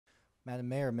Madam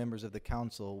Mayor, members of the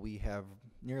council, we have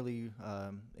nearly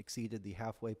exceeded the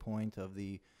halfway point of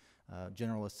the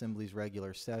General Assembly's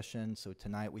regular session, so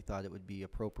tonight we thought it would be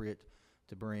appropriate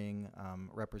to bring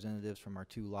representatives from our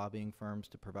two lobbying firms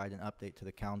to provide an update to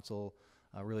the council,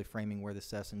 really framing where the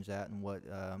session's at and what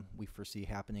we foresee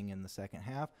happening in the second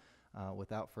half.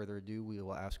 Without further ado, we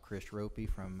will ask Chris Ropey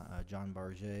from John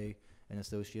Barget and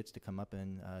Associates to come up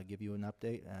and give you an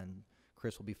update, and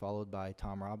Chris will be followed by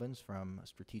Tom Robbins from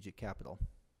Strategic Capital.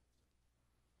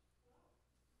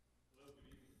 Hello, good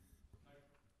evening. Can I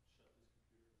shut this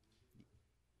computer?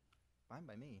 Fine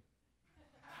by me.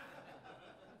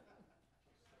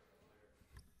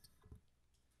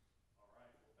 All right.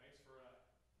 Well, thanks for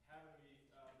having me this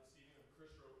evening. I'm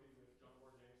Chris Ropey with John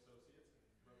Barget Associates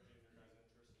and representing your guys'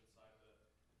 interest inside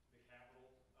the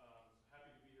Capitol.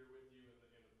 Happy to be here with you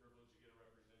and the privilege to get to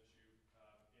represent you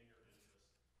in your interest.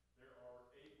 There are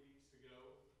 8 weeks to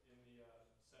go in the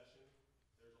session.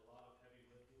 There's a lot of heavy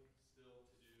lifting still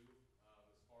to do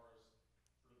as far as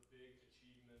sort of big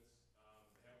achievements.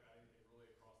 They haven't got anything really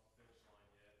across the finish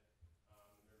line yet.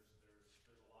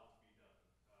 There's a lot to be done.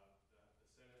 The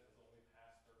Senate has only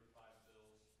passed 35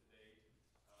 bills to date.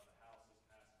 The House has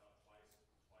passed about twice as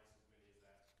many as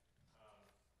that.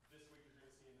 This week you're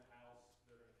going to see in the House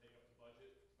they're going to take up the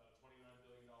budget. It's about a $29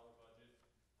 billion budget.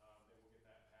 They will get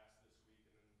that passed this week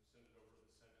and then send it over to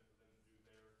the Senate for them to do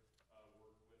their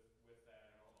work with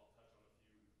that. And I'll touch on a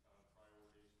few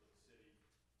priorities for the city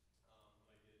when I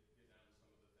get down to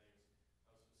some of the things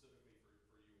specifically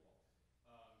for you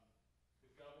all.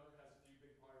 The governor has a few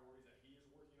big priorities that he is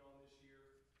working on this year.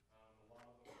 A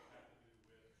lot of them have to do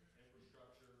with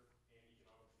infrastructure and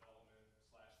economic development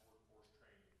 / workforce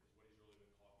training is what he's really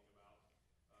been talking about.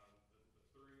 The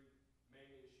three main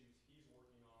issues he's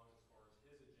working on as far as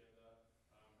his agenda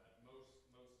that most of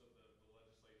the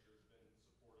legislature has been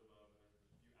supportive of, and there's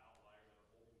a few outliers that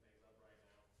are holding things up right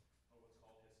now, are what's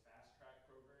called his Fast Track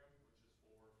program,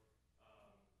 which is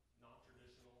for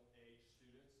non-traditional age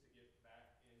students to get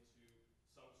back into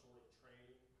some sort of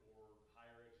training or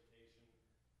higher education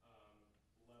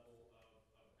level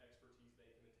of expertise they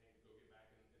can attain to go get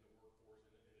back in the workforce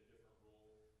in a different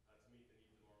role to meet the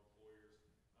needs of our employers.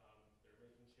 They're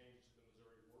making changes to the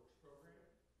Missouri Works program,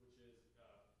 which is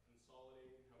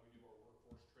consolidating how we do our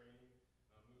workforce training,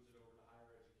 moves it over to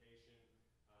higher education,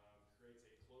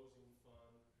 creates a closing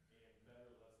fund, and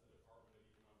better lets the Department of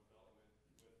Economic Development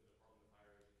with the Department of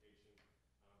Higher Education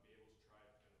be able to try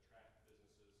and attract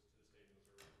businesses to the state of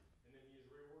Missouri. And then he is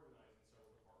reorganizing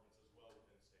several departments as well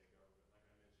within state government.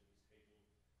 Like I mentioned,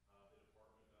 he's taking the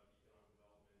Department of Economic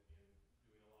Development and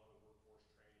doing a lot of the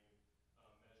workforce training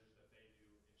measures that they do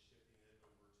and shifting it over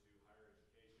to higher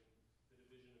education. The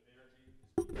Division of Energy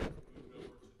is being moved over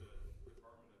to the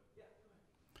Department of... Yeah, go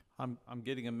ahead. I'm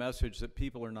getting a message that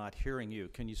people are not hearing you.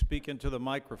 Can you speak into the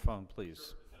microphone, please?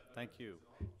 Sure. Thank you.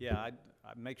 Yeah, I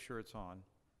make sure it's on.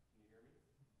 Can you hear me?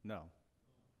 No.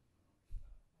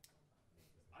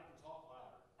 I can talk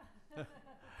louder.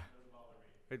 Doesn't bother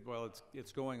me. Well,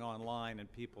 it's going online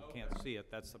and people can't see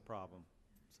it. That's the problem.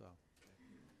 So.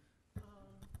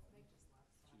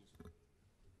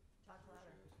 Talk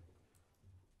louder.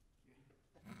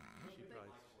 She probably,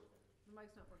 The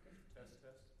mic's not working. Test.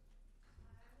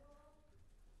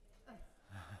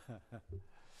 You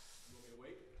want me to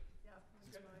wait? Yeah,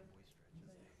 it's mine.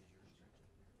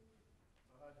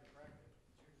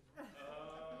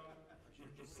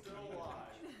 Still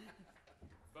alive,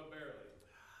 but barely.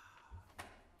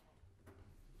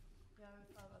 Yeah, I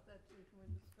thought about that too. Can we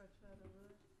just stretch that over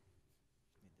there?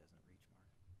 It doesn't reach, Mark.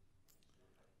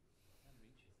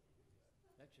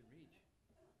 That should reach.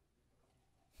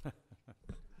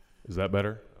 Is that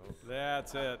better?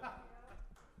 that's it.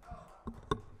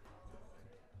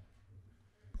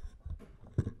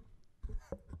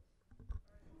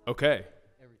 Okay.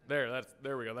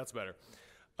 There we go. That's better.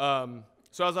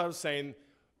 So as I was saying,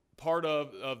 part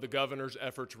of the governor's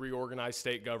effort to reorganize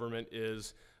state government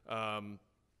is an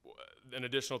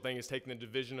additional thing is taking the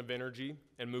Division of Energy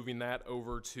and moving that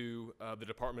over to the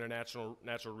Department of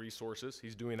Natural Resources.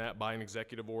 He's doing that by an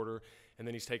executive order. And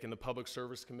then he's taken the Public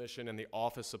Service Commission and the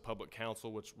Office of Public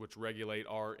Counsel, which regulate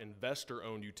our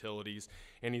investor-owned utilities,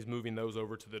 and he's moving those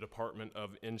over to the Department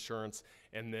of Insurance.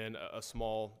 And then a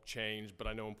small change, but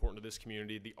I know important to this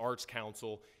community, the Arts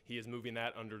Council, he is moving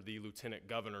that under the Lieutenant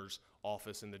Governor's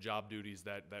office and the job duties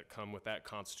that come with that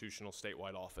constitutional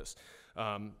statewide office.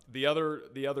 The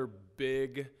other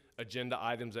big agenda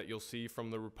items that you'll see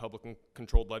from the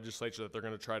Republican-controlled legislature that they're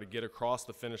going to try to get across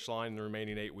the finish line in the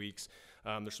remaining 8 weeks.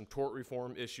 There's some tort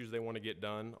reform issues they want to get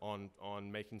done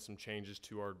on making some changes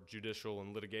to our judicial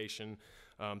and litigation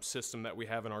system that we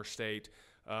have in our state.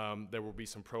 There will be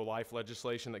some pro-life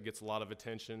legislation that gets a lot of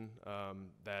attention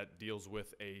that deals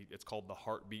with it's called the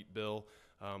Heartbeat Bill,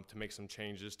 to make some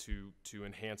changes to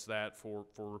enhance that for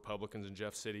Republicans in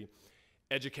Jeff City.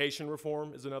 Education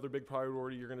reform is another big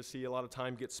priority you're going to see a lot of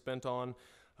time get spent on.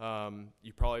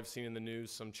 You probably have seen in the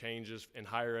news some changes in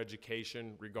higher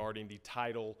education regarding the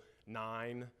Title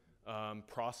IX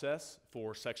process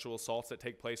for sexual assaults that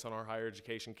take place on our higher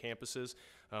education campuses.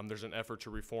 There's an effort to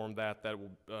reform that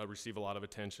will receive a lot of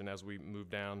attention as we move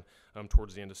down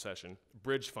towards the end of session.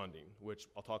 Bridge funding, which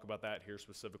I'll talk about that here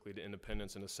specifically to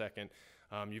independents in a second.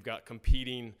 You've got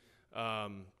competing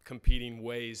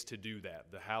ways to do that.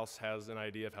 The House has an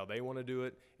idea of how they want to do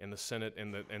it, and the Senate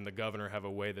and the governor have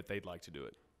a way that they'd like to do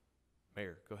it.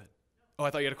 Mayor, go ahead. Oh, I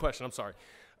thought you had a question. I'm sorry.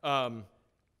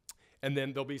 And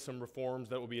then there'll be some reforms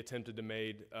that will be attempted to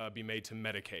be made to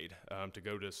Medicaid, to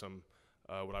go to some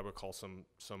what I would call some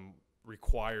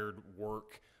required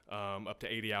work, up to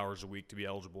 80 hours a week to be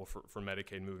eligible for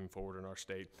Medicaid moving forward in our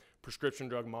state. Prescription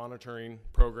drug monitoring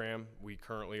program, we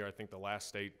currently are, I think, the last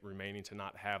state remaining to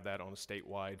not have that on a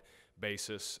statewide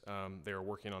basis. They're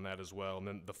working on that as well. And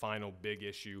then the final big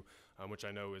issue, which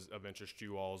I know is of interest to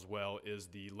you all as well, is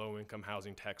the low-income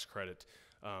housing tax credit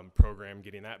program.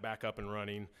 Getting that back up and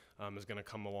running is going to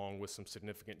come along with some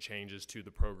significant changes to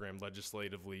the program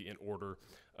legislatively in order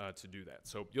to do that.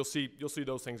 So you'll see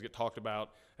those things get talked about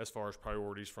as far as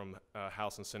priorities from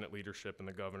House and Senate leadership and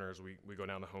the governor as we go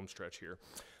down the home stretch here.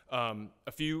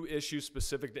 A few issues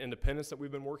specific to independence that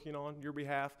we've been working on your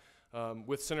behalf.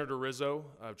 With Senator Rizzo,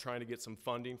 trying to get some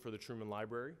funding for the Truman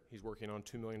Library. He's working on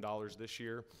 $2 million this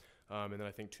year, and then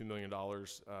I think $2 million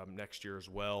next year as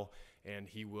well. And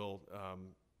he will,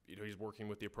 he's working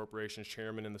with the appropriations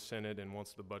chairman in the Senate, and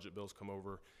once the budget bills come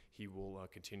over, he will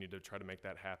continue to try to make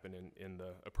that happen in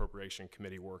the appropriation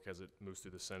committee work as it moves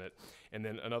through the Senate. And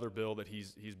then another bill that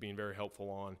he's being very helpful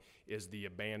on is the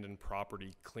abandoned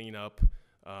property cleanup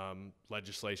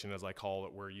legislation, as I call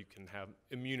it, where you can have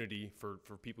immunity for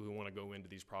people who want to go into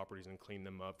these properties and clean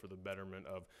them up for the betterment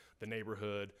of the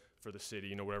neighborhood, for the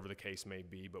city, whatever the case may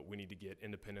be. But we need to get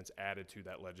independence added to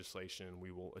that legislation, and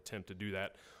we will attempt to do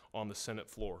that on the Senate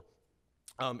floor.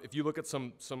 If you look at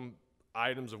some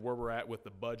items of where we're at with the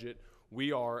budget,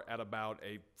 we are at about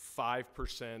a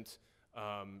 5%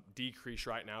 decrease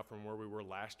right now from where we were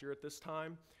last year at this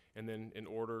time. And then in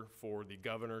order for the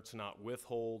governor to not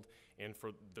withhold, and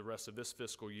for the rest of this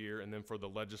fiscal year, and then for the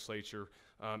legislature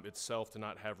itself to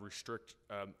not have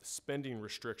spending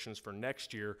restrictions for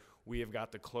next year, we have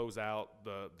got to close out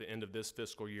the end of this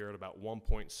fiscal year at about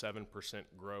 1.7%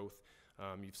 growth.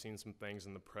 You've seen some things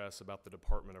in the press about the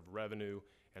Department of Revenue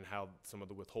and how some of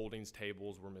the withholdings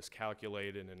tables were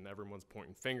miscalculated, and everyone's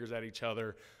pointing fingers at each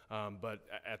other. But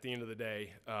at the end of the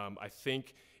day, I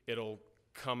think it'll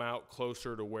come out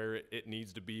closer to where it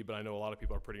needs to be, but I know a lot of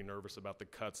people are pretty nervous about the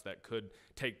cuts that could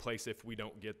take place if we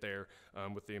don't get there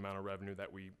with the amount of revenue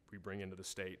that we bring into the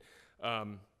state.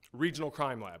 Regional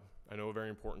Crime Lab, I know a very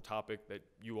important topic that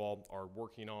you all are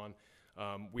working on.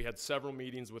 We had several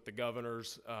meetings with the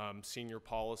governor's senior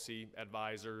policy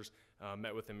advisors,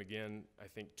 met with them again, I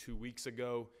think 2 weeks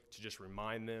ago, to just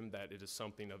remind them that it is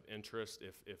something of interest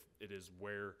if it is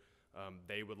where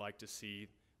they would like to see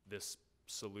this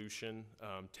solution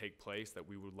take place, that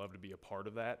we would love to be a part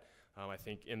of that. I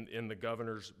think in the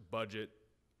governor's budget,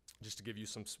 just to give you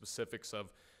some specifics of,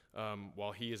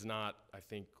 while he is not, I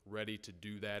think, ready to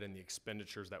do that and the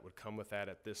expenditures that would come with that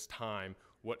at this time,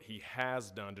 what he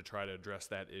has done to try to address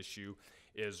that issue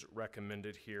is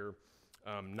recommended here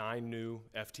 9 new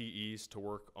FTEs to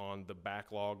work on the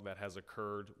backlog that has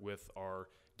occurred with our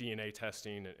DNA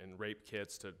testing and rape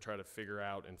kits, to try to figure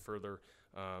out and further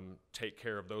take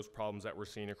care of those problems that we're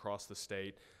seeing across the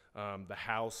state. The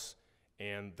House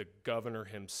and the governor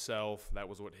himself, that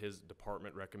was what his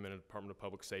department recommended, Department of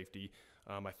Public Safety.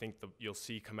 I think you'll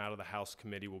see come out of the House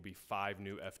committee will be 5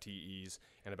 new FTEs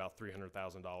and about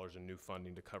 $300,000 in new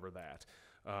funding to cover that.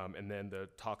 And then the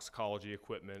toxicology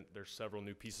equipment, there's several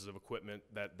new pieces of equipment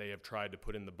that they have tried to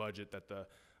put in the budget that the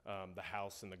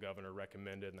House and the governor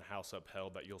recommended and the House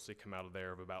upheld, that you'll see come out of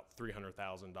there of about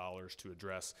 $300,000 to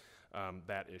address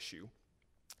that issue.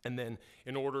 And then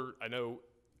in order, I know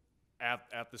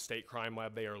at the State Crime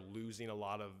Lab, they are losing a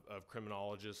lot of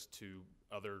criminologists to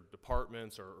other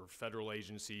departments or federal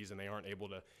agencies, and they aren't able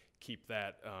to keep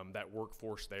that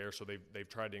workforce there. So they've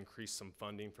tried to increase some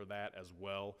funding for that as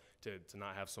well, to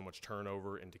not have so much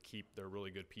turnover and to keep their really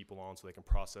good people on so they can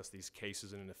process these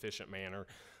cases in an efficient manner.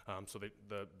 So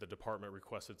the department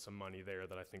requested some money there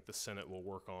that I think the Senate will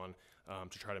work on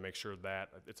to try to make sure that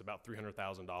it's about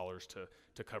 $300,000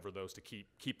 to cover those, to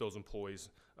keep those employees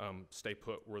stay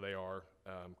put where they are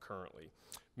currently.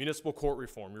 Municipal court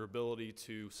reform, your ability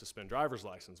to suspend driver's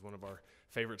license, one of our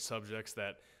favorite subjects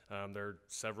that there are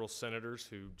several senators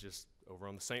who just over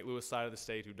on the St. Louis side of the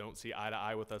state who don't see eye to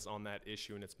eye with us on that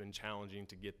issue, and it's been challenging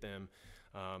to get them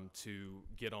to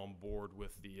get on board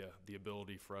with the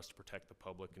ability for us to protect the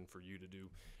public and for you to do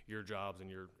your jobs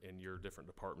and your different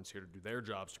departments here to do their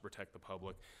jobs to protect the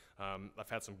public. I've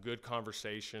had some good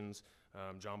conversations.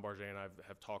 John Barget and I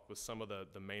have talked with some of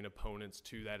the main opponents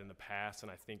to that in the past,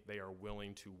 and I think they are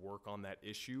willing to work on that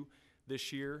issue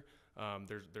this year.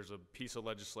 There's a piece of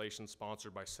legislation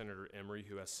sponsored by Senator Emery,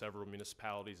 who has several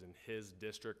municipalities in his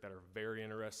district that are very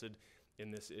interested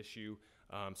in this issue.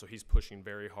 So he's pushing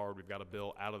very hard. We've got a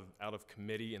bill out of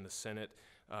committee in the Senate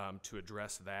to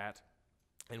address that.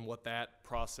 And what that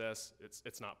process,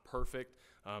 it's not perfect,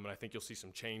 and I think you'll see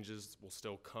some changes will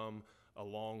still come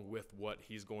along with what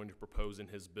he's going to propose in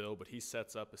his bill, but he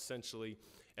sets up essentially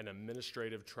an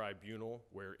administrative tribunal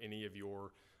where any of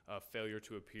your failure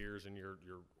to appears and your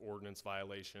ordinance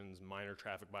violations, minor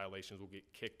traffic violations will get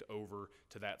kicked over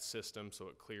to that system, so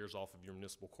it clears off of your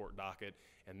municipal court docket,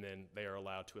 and then they are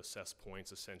allowed to assess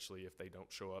points essentially if they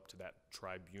don't show up to that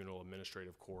tribunal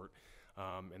administrative court,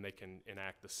 and they can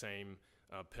enact the same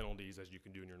penalties as you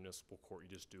can do in your municipal court.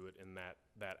 You just do it in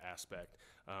that aspect.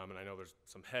 And I know there's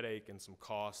some headache and some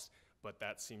costs, but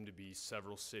that seemed to be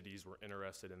several cities were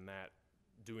interested in that,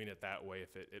 doing it that way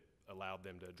if it allowed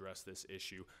them to address this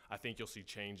issue. I think you'll see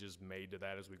changes made to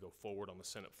that as we go forward on the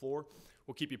Senate floor.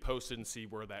 We'll keep you posted and see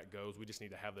where that goes. We just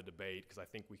need to have the debate because I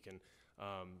think we can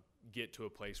get to a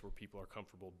place where people are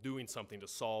comfortable doing something to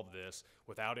solve this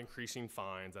without increasing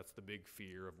fines. That's the big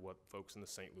fear of what folks in the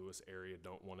St. Louis area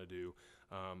don't want to do.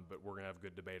 But we're going to have a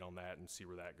good debate on that and see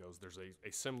where that goes. There's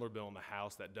a similar bill in the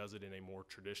House that does it in a more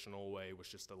traditional way,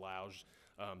 which just allows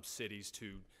cities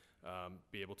to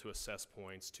be able to assess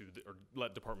points or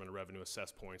let Department of Revenue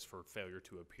assess points for failure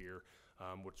to appear,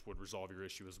 which would resolve your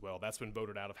issue as well. That's been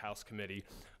voted out of House committee,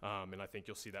 and I think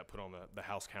you'll see that put on the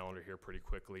House calendar here pretty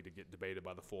quickly to get debated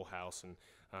by the full House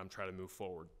and try to move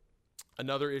forward.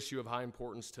 Another issue of high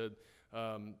importance to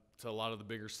a lot of the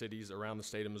bigger cities around the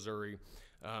state of Missouri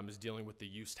is dealing with the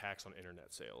use tax on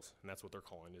internet sales, and that's what they're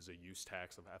calling is a use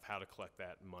tax of how to collect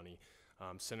that money.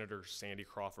 Senator Sandy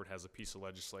Crawford has a piece of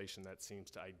legislation that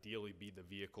seems to ideally be the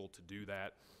vehicle to do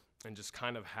that. And just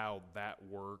kind of how that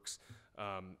works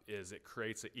is it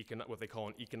creates what they call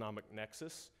an economic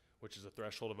nexus, which is a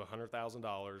threshold of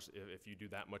 $100,000. If you do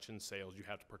that much in sales, you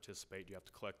have to participate. You have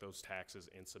to collect those taxes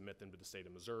and submit them to the state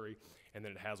of Missouri. And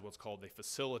then it has what's called a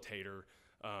facilitator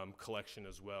collection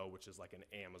as well, which is like an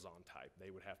Amazon type. They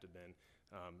would have to then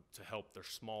to help their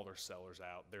smaller sellers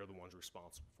out. They're the ones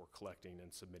responsible for collecting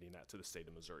and submitting that to the state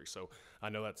of Missouri. So I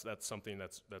know that's something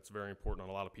that's very important on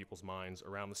a lot of people's minds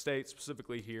around the state,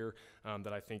 specifically here,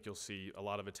 that I think you'll see a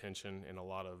lot of attention and a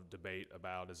lot of debate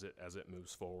about as it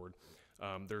moves forward.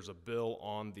 There's a bill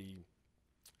on the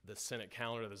Senate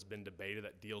calendar that's been debated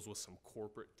that deals with some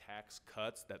corporate tax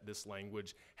cuts that this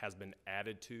language has been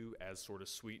added to as sort of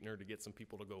sweetener to get some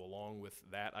people to go along with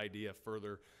that idea of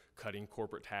further cutting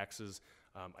corporate taxes.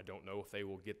 I don't know if they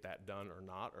will get that done or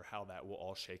not, or how that will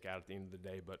all shake out at the end of the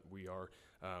day, but we are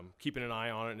keeping an eye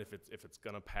on it, and if it's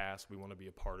going to pass, we want to be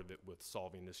a part of it with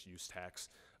solving this use tax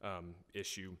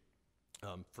issue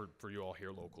for you all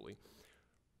here locally.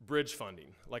 Bridge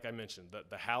funding, like I mentioned,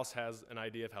 the House has an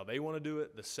idea of how they want to do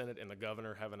it. The Senate and the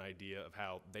governor have an idea of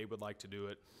how they would like to do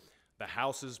it. The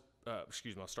House's,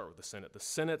 I'll start with the Senate. The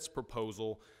Senate's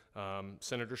proposal,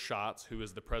 Senator Schatz, who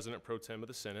is the president pro tem of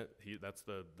the Senate, that's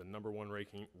the number one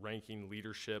ranking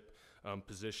leadership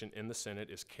position in the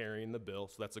Senate, is carrying the bill.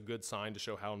 So that's a good sign to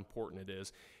show how important it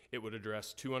is. It would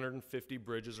address 250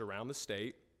 bridges around the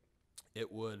state.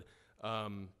 It would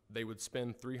they would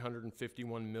spend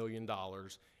 $351 million,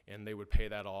 and they would pay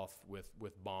that off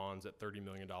with bonds at $30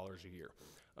 million a year.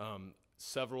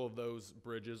 Several of those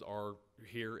bridges are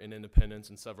here in Independence,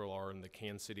 and several are in the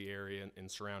Kansas City area and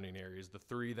surrounding areas. The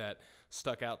three that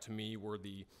stuck out to me were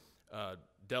the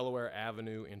Delaware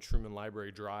Avenue and Truman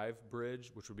Library Drive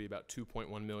bridge, which would be about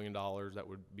 $2.1 million that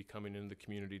would be coming into the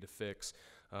community to fix.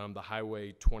 The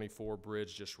Highway 24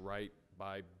 bridge just right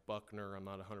by Buckner. I'm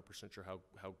not 100% sure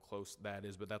how close that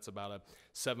is, but that's about a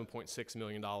 $7.6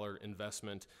 million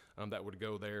investment that would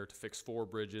go there to fix 4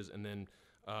 bridges. And then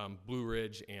Blue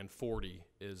Ridge and 40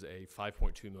 is a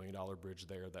 $5.2 million bridge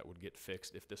there that would get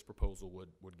fixed if this proposal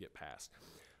would get passed.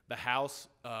 The House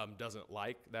doesn't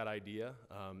like that idea.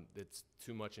 It's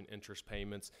too much in interest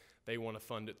payments. They want to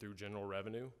fund it through general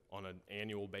revenue on an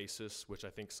annual basis, which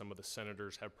I think some of the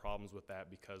senators have problems with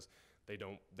that because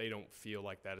They don't feel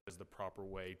like that is the proper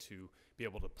way to be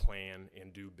able to plan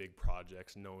and do big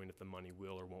projects, knowing if the money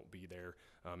will or won't be there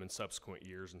in subsequent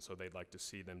years. And so they'd like to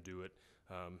see them do it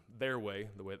their way,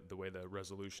 the way the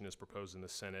resolution is proposed in the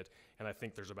Senate. And I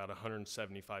think there's about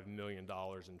 $175 million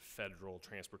in federal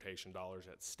transportation dollars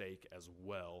at stake as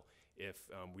well if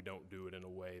we don't do it in a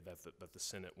way that the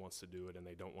Senate wants to do it, and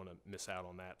they don't want to miss out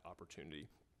on that opportunity.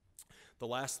 The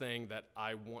last thing that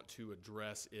I want to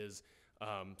address is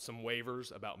some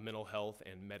waivers about mental health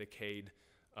and Medicaid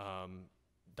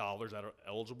dollars that are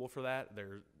eligible for that.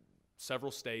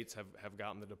 Several states have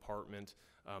gotten the department,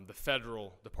 the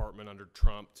federal department under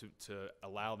Trump, to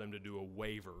allow them to do a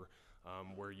waiver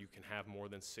where you can have more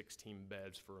than 16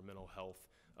 beds for a mental health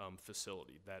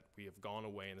facility. That we have gone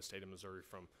away in the state of Missouri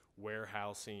from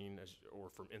warehousing or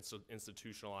from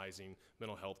institutionalizing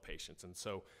mental health patients. And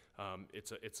so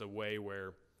it's a way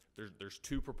where there's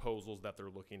two proposals that they're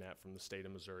looking at from the state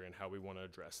of Missouri and how we want to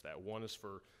address that. One is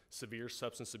for severe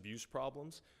substance abuse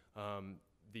problems.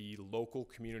 The local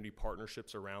community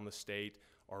partnerships around the state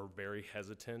are very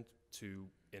hesitant to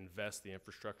invest the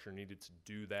infrastructure needed to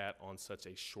do that on such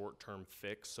a short-term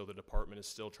fix. So the department is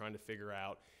still trying to figure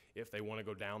out if they want to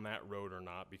go down that road or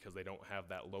not, because they don't have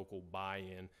that local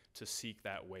buy-in to seek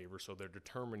that waiver. So they're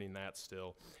determining that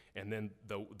still. And then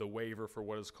the waiver for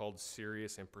what is called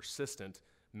serious and persistent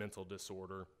mental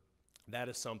disorder, that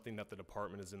is something that the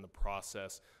department is in the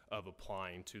process of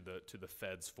applying to the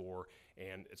feds for,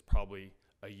 and it's probably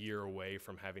a year away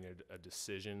from having a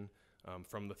decision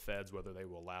from the feds whether they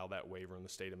will allow that waiver in the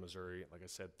state of Missouri. Like I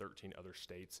said, 13 other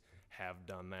states have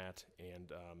done that,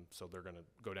 and so they're going to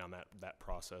go down that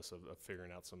process of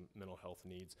figuring out some mental health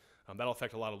needs. That'll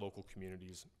affect a lot of local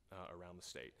communities around the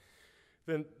state.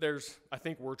 Then I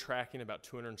think we're tracking about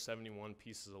 271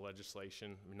 pieces of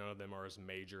legislation. I mean, none of them are as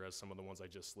major as some of the ones I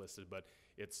just listed, but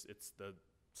it's the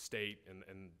state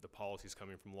and the policies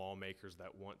coming from lawmakers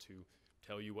that want to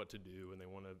tell you what to do, and they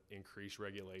want to increase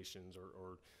regulations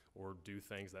or do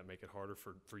things that make it harder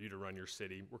for you to run your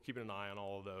city. We're keeping an eye on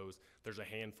all of those. There's a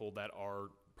handful that are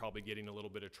probably getting a little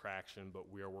bit of traction,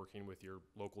 but we are working with your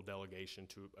local delegation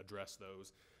to address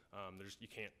those. You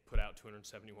can't put out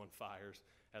 271 fires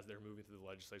as they're moving through the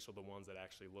legislature. So the ones that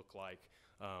actually look like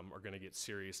are going to get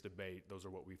serious debate, those are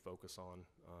what we focus on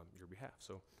your behalf.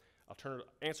 So I'll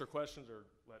answer questions or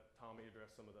let Tommy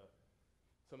address some of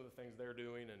the things they're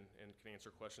doing, and can answer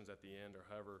questions at the end, or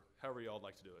however y'all would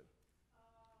like to do it.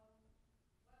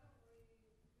 Why don't we do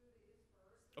these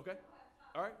first? Okay.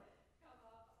 All right. Come up. So are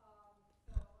there any comments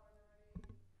or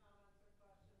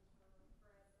questions for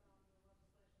Chris on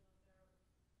the legislation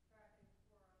that they're tracking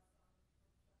for us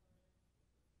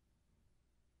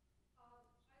on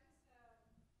I just have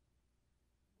one.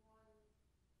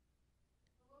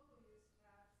 The local use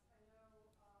tax, I know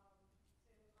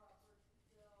Sandy Crawford's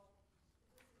bill,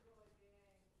 this is really being,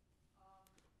 the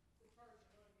charge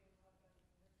is really being led by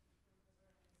the Missouri Municipal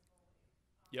League.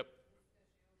 Yep. This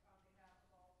issue on behalf of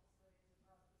all facilities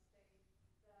across the state that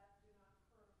do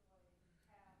not currently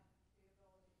have the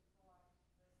ability to collect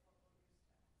this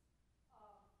local use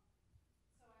tax. So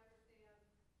I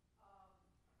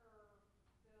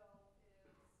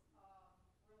understand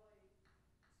her bill is really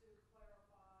to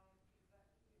clarify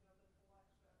that, the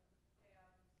collection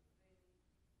and the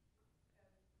administration of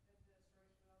that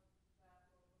local use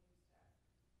tax.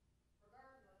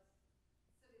 Regardless,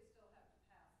 cities still have to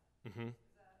pass it. Mm-hmm.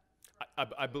 Is that correct? We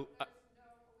have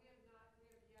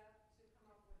yet to come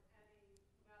up with any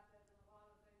method, and a lot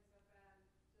of things have been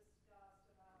discussed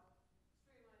about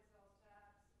streamline sales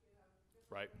tax, different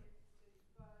Right. ways but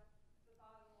the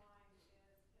bottom line is,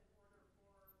 in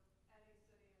order for any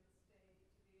city in the state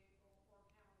to be able, or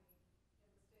county in the state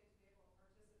to be able to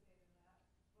participate in that,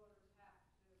 voters have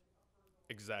to approve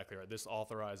it. Exactly right. This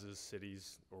authorizes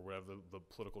cities, or whatever the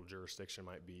political jurisdiction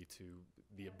might be, to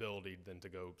the ability then to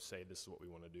go say this is what we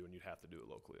want to do, and you'd have to do it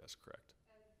locally. That's correct.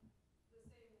 And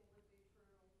the same would be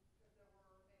true if there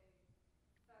were a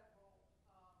federal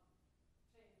change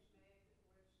made, which,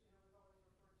 we've always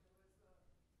referred to as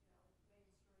the, Main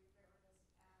Street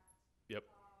Fairness Act. Yep.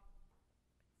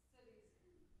 Cities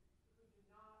who do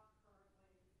not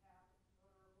currently have voter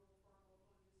approval for a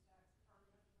local use tax would not be able to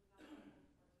participate in that.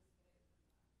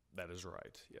 That is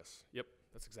right. Yes. Yep.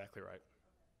 That's exactly right.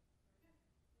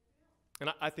 And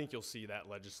I think you'll see that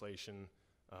legislation.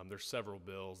 There's several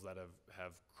bills that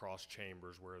have crossed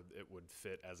chambers where it would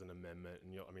fit as an amendment.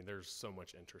 And there's so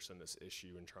much interest in this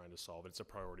issue and trying to solve it. It's a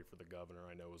priority for the governor,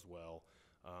 I know, as well.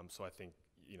 So I think,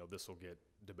 this will get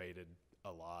debated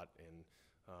a lot, and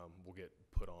we'll get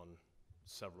put on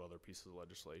several other pieces of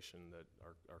legislation that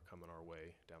are coming our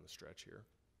way down the stretch here.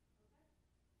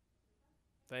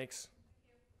 Thanks.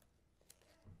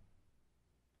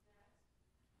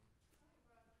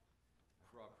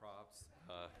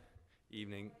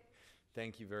 Evening.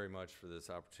 Thank you very much for this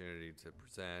opportunity to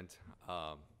present.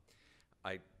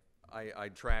 I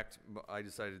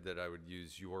decided that I would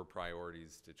use your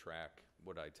priorities to track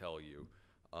what I tell you.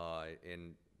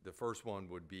 And the first one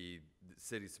would be the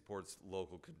city supports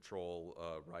local control,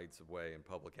 rights of way and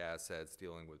public assets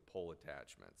dealing with pole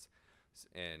attachments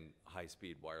and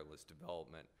high-speed wireless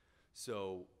development.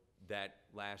 So that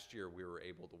last year we were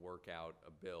able to work out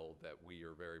a bill that we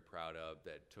are very proud of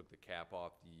that took the cap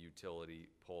off the utility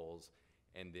poles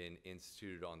and then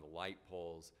instituted on the light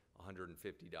poles $150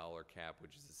 cap,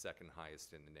 which is the second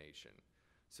highest in the nation.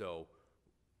 So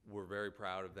we're very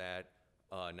proud of that.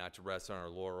 Not to rest on our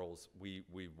laurels,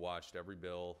 we've watched every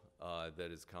bill that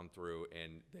has come through,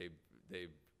 and they've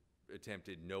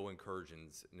attempted no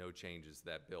incursions, no changes to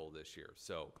that bill this year.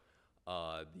 So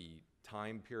the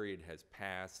time period has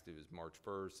passed. It was March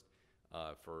 1st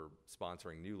for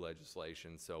sponsoring new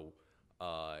legislation. So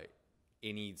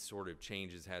any sort of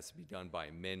changes has to be done by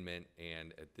amendment,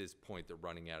 and at this point they're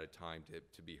running out of time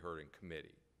to be heard in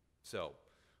committee. So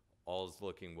all is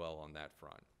looking well on that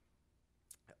front.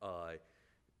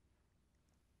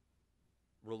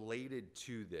 Related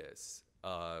to this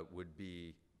would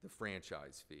be the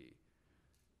franchise fee.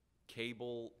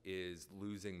 Cable is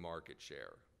losing market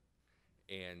share,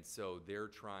 and so they're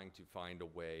trying to find a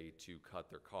way to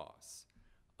cut their costs.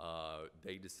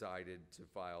 They decided to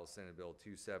file Senate Bill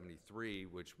 273,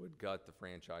 which would gut the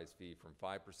franchise fee from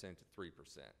 5% to 3%.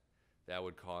 That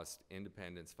would cost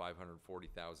independents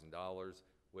 $540,000,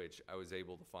 which I was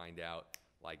able to find out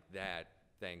like that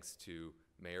thanks to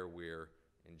Mayor Weir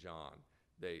and John.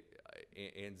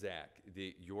 And Zach,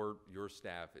 your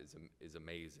staff is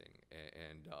amazing,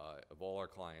 and of all our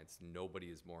clients, nobody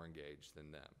is more engaged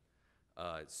than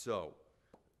them. So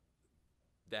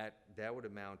that would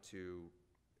amount to,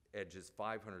 at just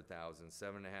 $500,000,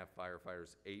 7.5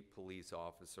 firefighters, 8 police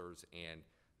officers, and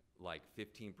like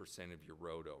 15% of your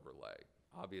road overlay.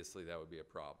 Obviously, that would be a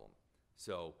problem.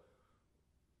 So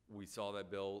we saw that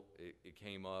bill, it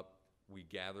came up, we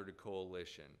gathered a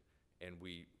coalition, and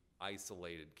we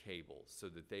isolated cable so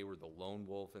that they were the lone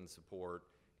wolf in support,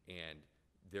 and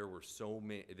there were so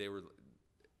many,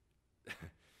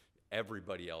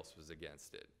 everybody else was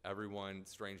against it. Everyone,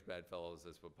 strange bedfellows,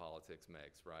 that's what politics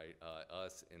makes, right?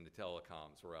 Us and the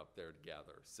telecoms were up there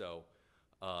together. So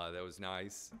that was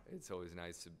nice. It's always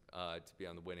nice to be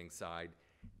on the winning side.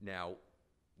 Now,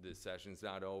 the session's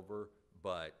not over,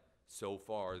 but so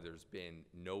far there's been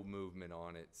no movement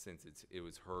on it since it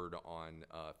was heard on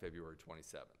February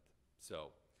 27th.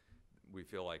 So we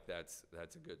feel like that's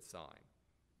a good sign.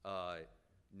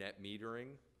 Net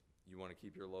metering, you want to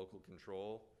keep your local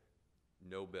control?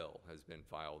 No bill has been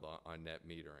filed on net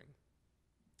metering.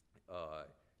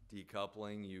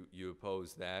 Decoupling, you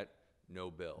oppose that? No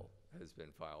bill has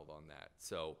been filed on that.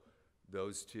 So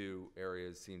those two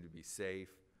areas seem to be safe.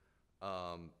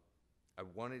 I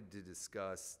wanted to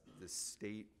discuss the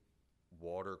state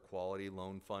water quality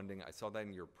loan funding. I saw that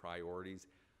in your priorities.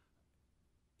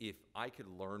 If I could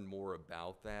learn more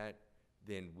about that,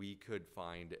 then we could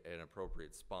find an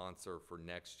appropriate sponsor for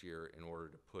next year in order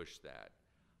to push that.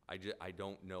 I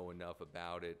don't know enough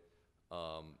about it,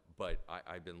 but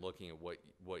I've been looking at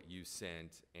what you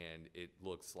sent, and it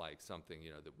looks like something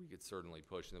that we could certainly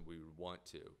push and that we would want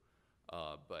to.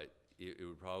 But it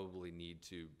would probably need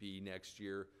to be next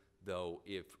year, though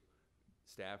if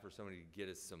staff or somebody could get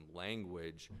us some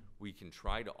language, we can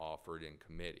try to offer it in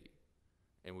committee,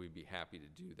 and we'd be happy to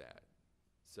do that.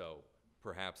 So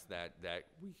perhaps that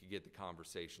we could get the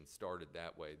conversation started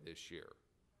that way this year.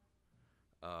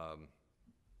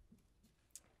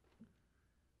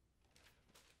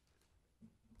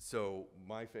 So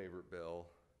my favorite bill,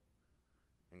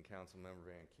 and Councilmember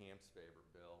Van Camp's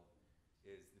favorite bill,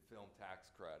 is the film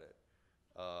tax credit.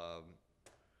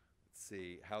 Let's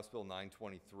see, House Bill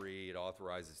 923, it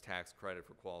authorizes tax credit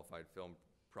for qualified film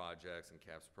projects and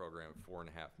caps a program of $4.5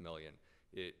 million.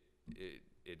 It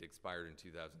expired in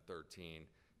 2013,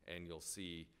 and you'll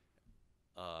see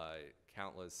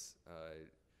countless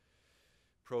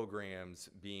programs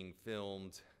being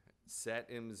filmed, set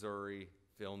in Missouri,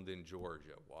 filmed in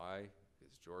Georgia. Why?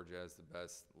 Because Georgia has the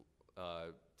best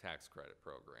tax credit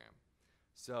program.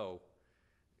 So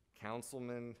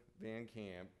Councilman Van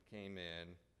Camp came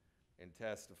in and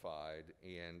testified,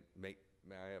 and may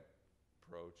I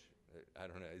approach? I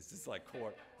don't know. Is this like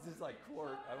court? Is this like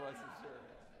court? I wasn't sure.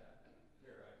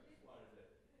 Here, I just wanted to.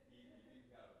 You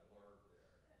got a blurb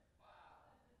there. Wow.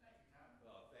 Thank you, Tom.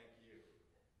 Oh, thank you.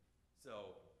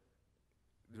 So,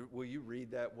 will you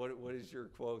read that? What is your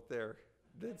quote there?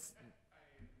 That's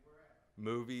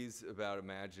movies about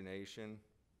imagination.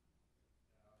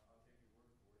 I'll take your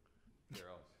word for it.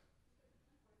 Carol.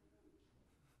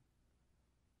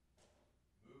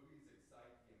 Movies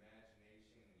excite the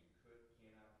imagination, and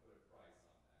cannot put a price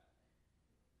on that.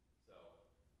 So,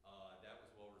 that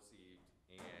was well received,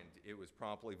 and it was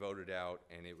promptly voted out,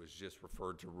 and it was just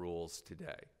referred to rules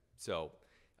today. So,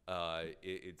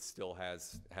 it still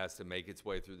has to make its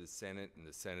way through the Senate, and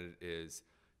the Senate is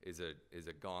a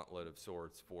gauntlet of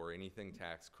sorts for anything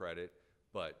tax credit,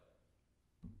 but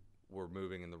we're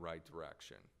moving in the right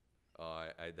direction.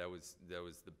 That was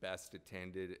the best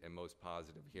attended and most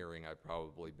positive hearing I've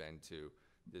probably been to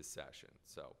this session.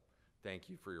 So thank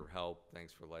you for your help.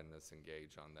 Thanks for letting us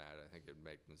engage on that. I think it'd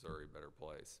make Missouri a better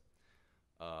place.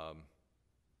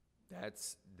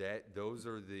 Those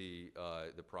are the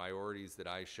priorities that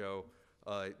I show.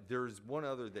 There's one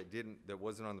other that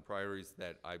wasn't on the priorities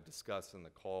that I've discussed on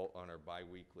our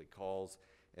biweekly calls,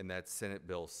 and that's Senate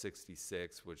Bill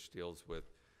 66, which deals with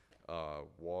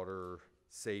water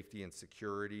safety and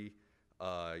security.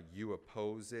 You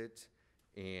oppose it,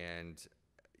 and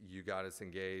you got us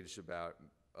engaged about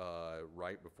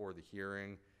right before the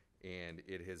hearing, and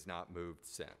it has not moved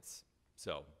since.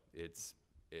 So it's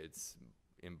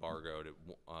embargoed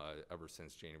ever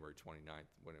since January 29th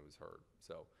when it was heard.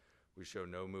 So we show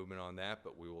no movement on that,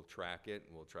 but we will track it,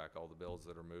 and we'll track all the bills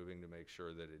that are moving to make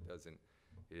sure that it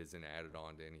isn't added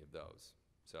on to any of those.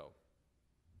 So.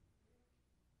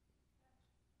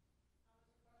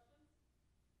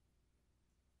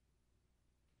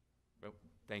 Well,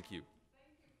 thank you.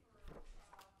 Thank you for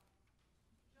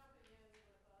jumping in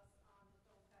with us on the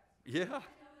film tax. Yeah. I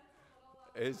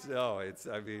know that's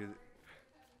a little I mean,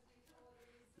 Independence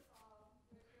utilities, which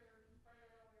you're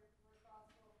primarily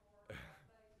responsible for.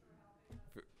 Thanks for helping us with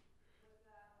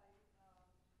that.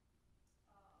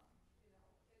 You know,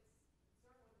 it's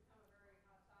certainly become a very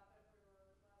hot topic. We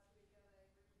were last week at a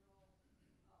regional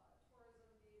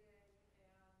tourism meeting, and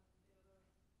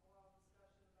there was a lot of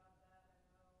discussion about that. I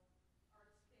know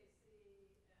Arts KC and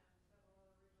several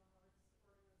other regional arts organizations are really pushing for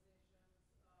it as well. So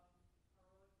that's great.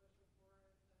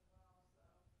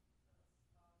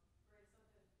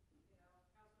 Something,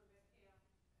 Councilman Van Camp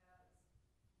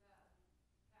has been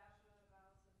passionate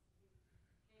about since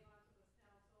he came onto this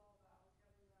council about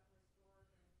getting that restored.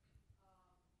 And so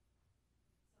hopefully maybe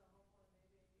it'll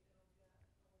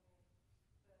get a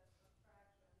little bit of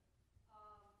traction.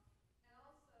 And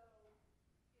also,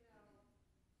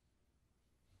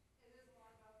 it is a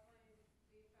lot about playing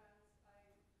defense.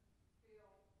 I feel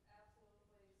absolutely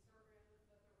certain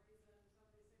that the reason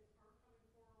some of these things aren't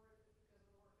coming forward is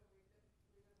because of the work that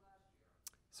we did last year.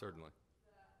 certainly.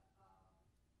 That,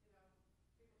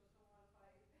 people just don't want to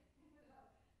fight, the city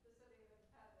of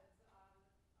Independence on some of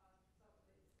these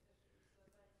issues. So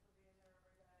thanks for being there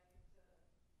every day to remind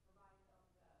them that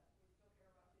we still care about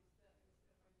these things and we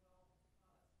will stand our ground.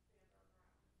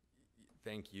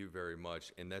 Thank you very much,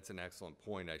 and that's an excellent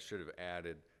point. I should have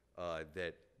added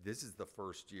that this is the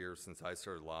first year since I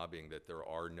started lobbying that there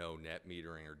are no net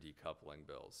metering or decoupling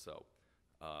bills. So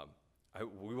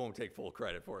we won't take full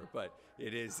credit for it, but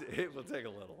it will take a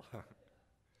little.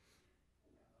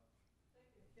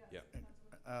 Yeah.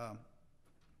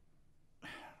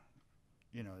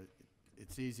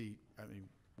 It's easy, I mean,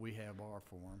 we have our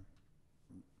form,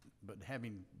 but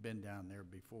having been down there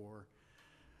before,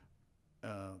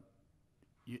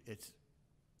 it's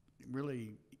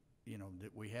really,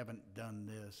 that we haven't done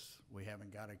this, we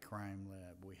haven't got a crime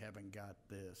lab, we haven't got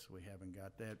this, we haven't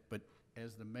got that. But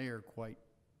as the mayor quite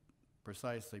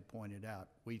precisely pointed out,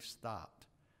 we've stopped.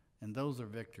 And those are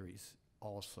victories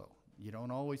also. You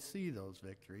don't always see those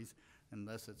victories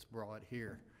unless it's brought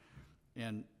here.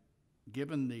 And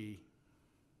given the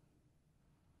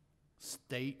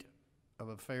state of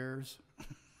affairs,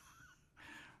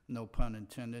 no pun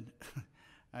intended,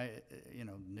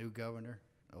 new governor,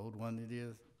 old one it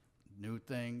is, new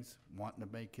things, wanting to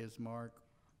make his mark,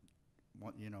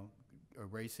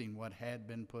 erasing what had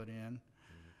been put in.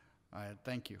 I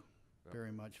thank you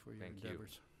very much for your Thank you.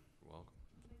 endeavors. You're welcome.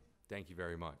 Thank you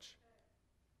very much.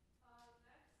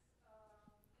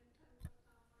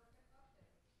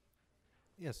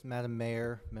 Yes, Madam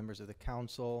Mayor, members of the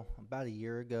council, about a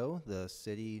year ago, the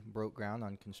city broke ground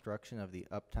on construction of the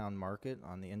Uptown Market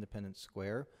on the Independence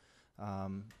Square.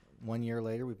 1 year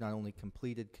later, we've not only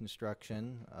completed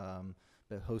construction,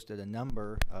 but hosted a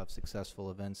number of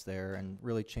successful events there and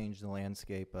really changed the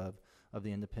landscape of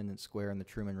the Independence Square and the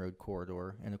Truman Road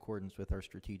corridor in accordance with our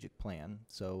strategic plan.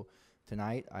 So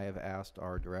tonight, I have asked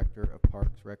our Director of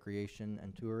Parks, Recreation,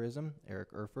 and Tourism,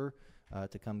 Eric Erfer,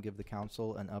 to come give the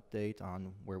council an update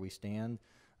on where we stand.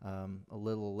 A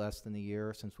little less than a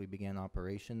year since we began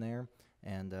operation there,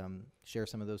 and share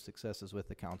some of those successes with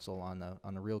the council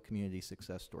on a real community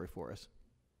success story for us.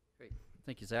 Great.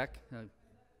 Thank you, Zach.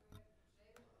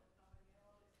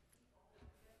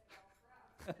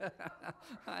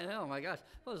 I know, my gosh.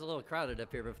 It was a little crowded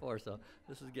up here before, so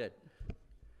this is good.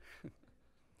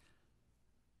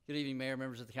 Good evening, Mayor,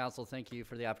 members of the council. Thank you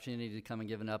for the opportunity to come and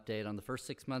give an update on the first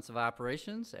 6 months of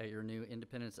operations at your new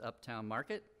Independence Uptown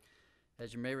Market.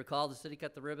 As you may recall, the city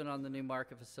cut the ribbon on the new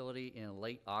market facility in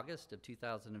late August of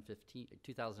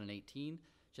 2018,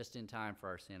 just in time for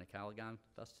our Santa Caligan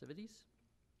festivities.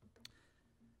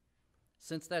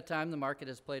 Since that time, the market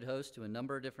has played host to a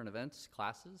number of different events,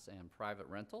 classes, and private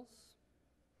rentals.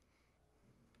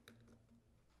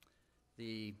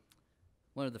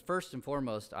 One of the first and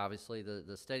foremost, obviously,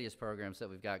 the steadiest programs that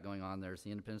we've got going on there is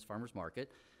the Independence Farmers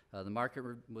Market. The market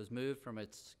was moved from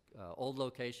its old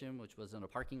location, which was in a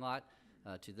parking lot,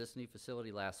 to this new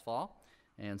facility last fall.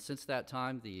 And since that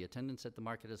time, the attendance at the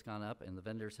market has gone up, and the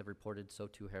vendors have reported so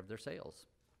too have their sales.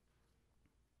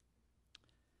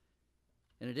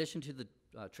 In addition to the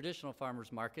traditional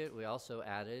farmers market, we also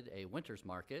added a winter's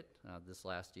market this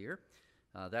last year.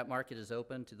 That market is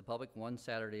open to the public one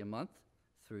Saturday a month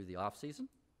through the off-season.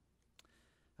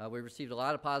 We received a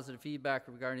lot of positive feedback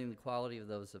regarding the quality of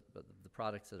the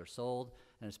products that are sold,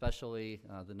 and especially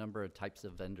the number of types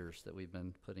of vendors that we've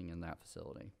been putting in that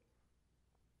facility.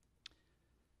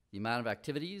 The amount of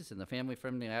activities and the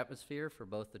family-friendly atmosphere for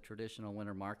both the traditional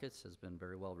winter markets has been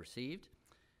very well received,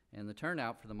 and the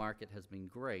turnout for the market has been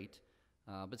great,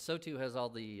 but so too has all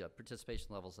the participation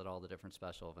levels at all the different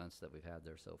special events that we've had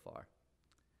there so far.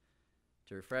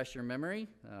 To refresh your memory,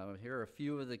 here are a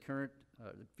few of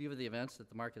the events that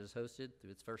the market has hosted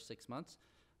through its first 6 months.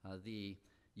 The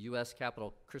U.S.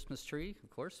 Capitol Christmas tree, of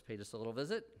course, paid us a little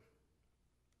visit,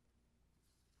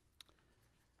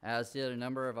 as did a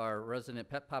number of our resident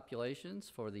pet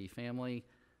populations for the family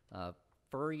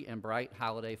Furry and Bright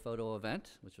holiday photo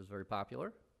event, which was very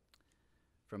popular.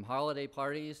 From holiday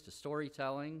parties to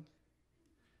storytelling,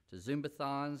 to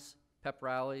Zumbathons, pep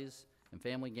rallies, and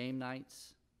family game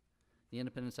nights, the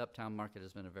Independence Uptown Market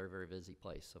has been a very, very busy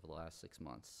place over the last 6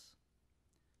 months.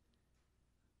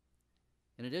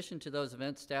 In addition to those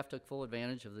events, staff took full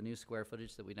advantage of the new square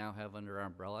footage that we now have under our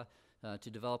umbrella to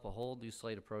develop a whole new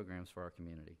slate of programs for our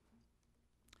community.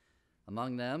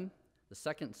 Among them, the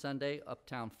second Sunday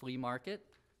Uptown Flea Market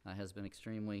has been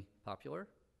extremely popular.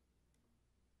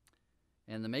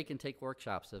 And the make and take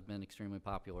workshops have been extremely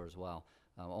popular as well.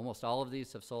 Almost all of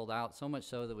these have sold out, so much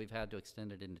so that we've had to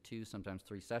extend it into 2, sometimes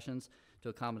 3 sessions to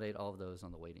accommodate all of those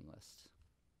on the waiting list.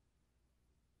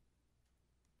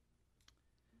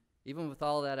 Even with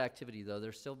all that activity, though,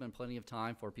 there's still been plenty of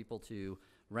time for people to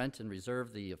rent and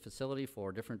reserve the facility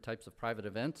for different types of private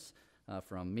events,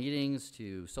 from meetings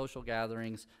to social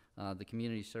gatherings. The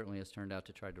community certainly has turned out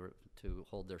to try to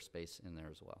hold their space in there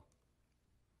as well.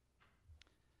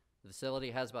 The facility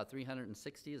has about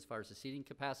 360 as far as the seating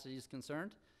capacity is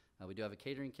concerned. We do have a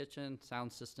catering kitchen,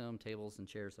 sound system, tables, and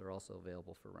chairs that are also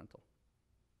available for rental.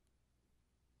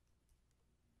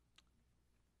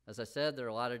 As I said, there are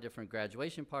a lot of different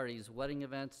graduation parties, wedding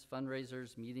events,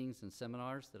 fundraisers, meetings, and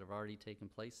seminars that have already taken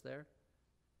place there.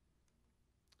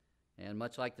 And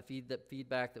much like the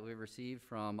feedback that we've received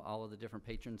from all of the different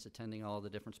patrons attending all of the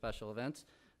different special events,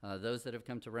 those that have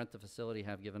come to rent the facility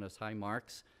have given us high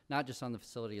marks, not just on the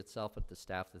facility itself, but the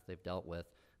staff that they've dealt with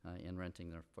in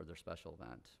renting for their special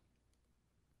event.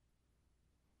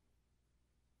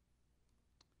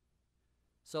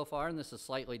 So far, and this is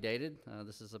slightly dated,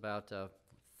 this is about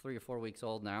 3 or 4 weeks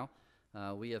old now,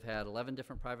 we have had 11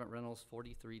 different private rentals,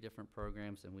 43 different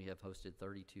programs, and we have hosted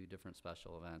 32 different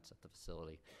special events at the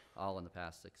facility, all in the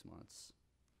past 6 months.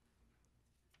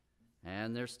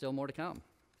 And there's still more to come.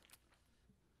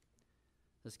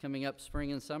 This coming up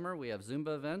spring and summer, we have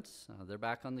Zumba events. They're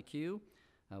back on the queue.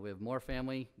 We have more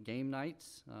family game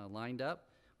nights lined up.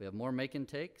 We have more make and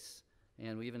takes,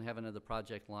 and we even have another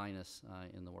Project Linus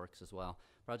in the works as well.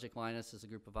 Project Linus is a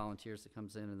group of volunteers that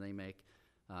comes in and they make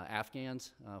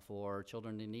Afghans for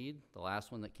children in need. The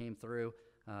last one that came through,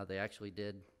 they actually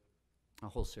did a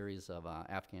whole series of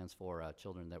Afghans for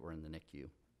children that were in the NICU,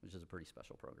 which is a pretty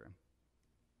special program.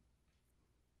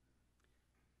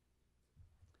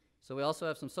 So we also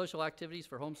have some social activities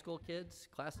for homeschool kids,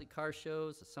 classic car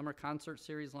shows, a summer concert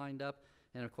series lined up,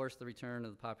 and of course the return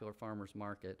of the popular farmers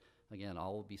market. Again,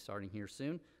 all will be starting here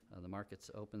soon. The market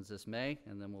opens this May,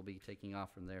 and then we'll be taking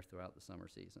off from there throughout the summer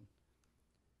season.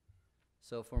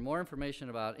 So for more information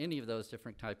about any of those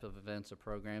different type of events or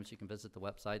programs, you can visit the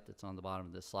website that's on the bottom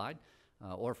of this slide,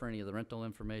 or for any of the rental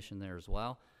information there as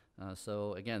well.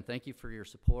 So again, thank you for your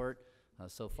support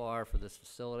so far for this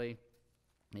facility.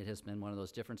 It has been one of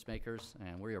those difference makers,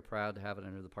 and we are proud to have it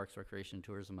under the Parks, Recreation, and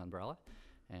Tourism umbrella.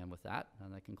 And with that,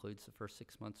 that concludes the first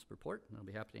 6 months report, and I'll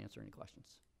be happy to answer any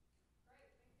questions.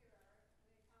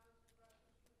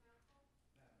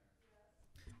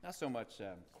 Not so much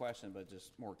question, but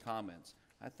just more comments.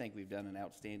 I think we've done an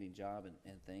outstanding job,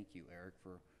 and thank you, Eric,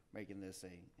 for making this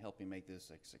helping make this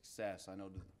a success. I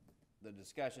know the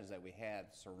discussions that we had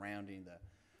surrounding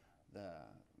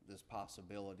this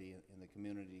possibility in the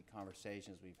community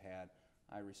conversations we've had,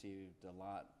 I received a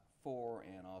lot for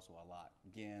and also a lot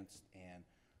against, and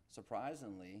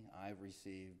surprisingly, I've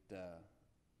received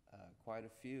quite a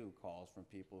few calls from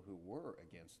people who were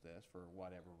against this for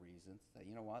whatever reasons, that,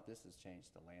 you know what, this has changed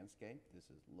the landscape,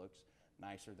 looks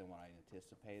nicer than what I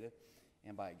anticipated,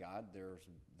 and by God,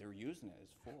 they're using it,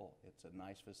 it's full, it's a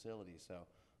nice facility. So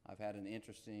I've had an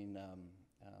interesting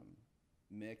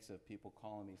mix of people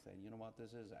calling me saying, you know what,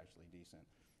 this is actually decent.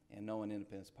 And knowing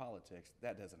Independence politics,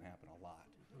 that doesn't happen a lot.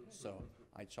 So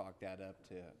I chalk that up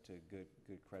to good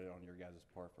credit on your guys'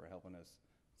 part for helping us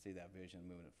see that vision,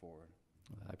 moving it forward.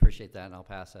 I appreciate that, and I'll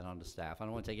pass that on to staff. I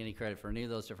don't want to take any credit for any of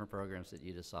those different programs that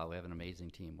you just saw. We have an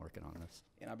amazing team working on this.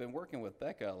 And I've been working with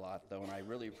Becca a lot, though, and I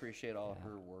really appreciate all Yeah,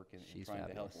 her work and she's trying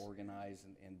to help fabulous. organize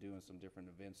and doing some different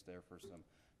events there for some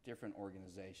different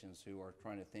organizations who are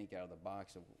trying to think out of the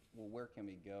box of, well, where can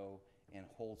we go and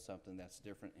hold something that's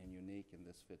different and unique, and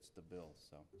this fits the bill.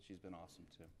 So she's been awesome,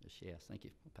 too. Yes, she has. Thank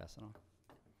you. I'll pass it on.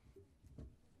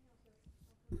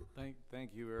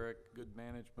 Thank you, Eric. Good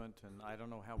management, and I don't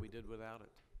know how we did without it.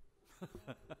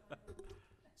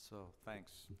 So,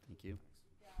 thanks. Thank you.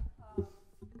 Yeah, we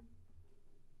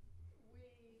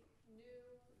knew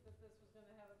that this was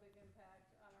gonna have a big impact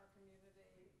on our community.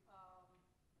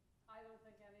 I don't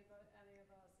think any of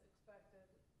us expected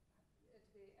it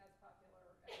to be as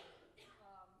popular as it is.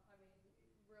 I mean,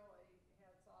 really,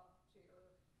 hats off to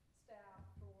your staff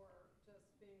for just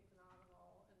being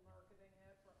phenomenal and marketing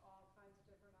it for all kinds of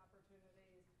different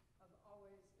opportunities of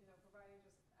always, providing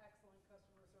just excellent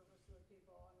customer service to the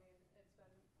people. I mean, it's been,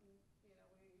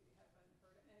 we haven't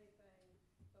heard anything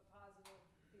but positive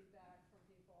feedback from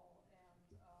people, and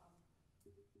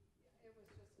it was just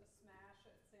a smash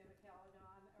at Santa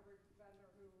Calagon. Every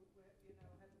vendor who,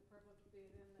 had the privilege of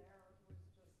being in there was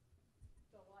just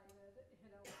delighted, with the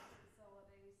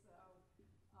facility. So,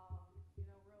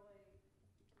 really good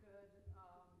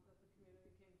that the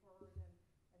community came forward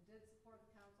and did support the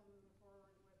council moving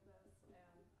forward with this. And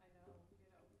I know,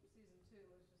 season 2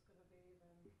 is just going to be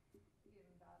even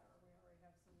better. We already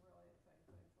have some really exciting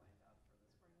things lined up for the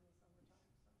spring and the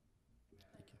summertime. So,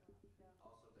 thank you. Yeah.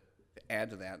 Also, to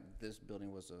add to that, this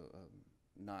building was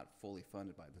not fully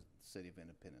funded by the City of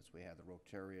Independence. We had the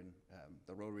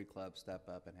Rotary Club step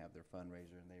up and have their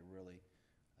fundraiser, and they really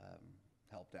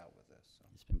helped out with this. So.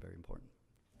 It's been very important.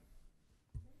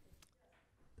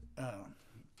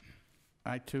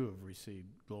 I too have received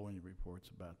glowing reports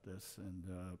about this, and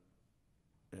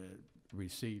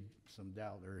received some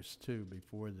doubters too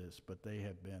before this, but they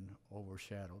have been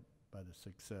overshadowed by the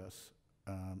success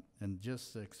in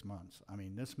just 6 months. I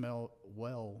mean, this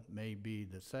well may be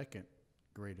the second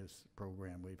greatest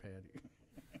program we've had.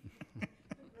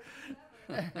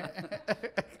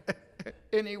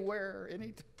 Anywhere,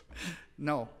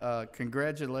 no,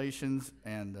 congratulations,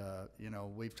 and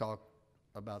we've talked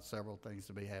about several things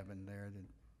to be having there.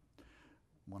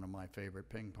 One of my favorite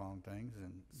ping pong things,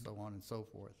 and so on and so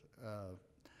forth.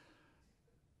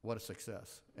 What a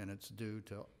success, and it's due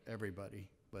to everybody,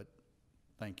 but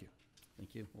thank you.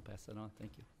 Thank you. We'll pass that on.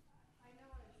 Thank you. I know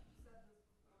I said this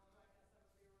before, but I guess I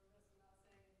would be remiss in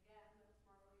not saying it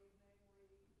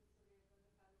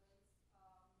again,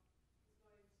 that tomorrow evening, the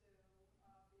City of Independence,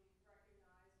 is going to be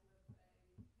recognized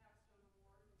with a capstone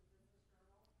award in the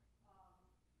Business Journal.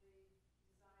 The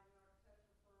design and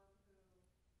architecture firm who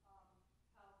helped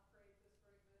create this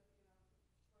great,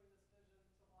 bring this vision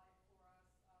to life for us,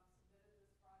 submitted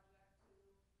this project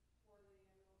for the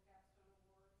annual capstone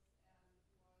awards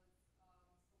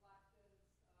and was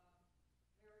selected.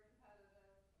 Very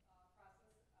competitive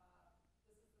process.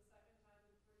 This is the second time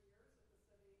in 3 years that the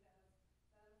city has been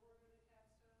awarded a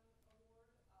capstone award.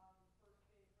 First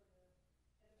being for the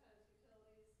Independence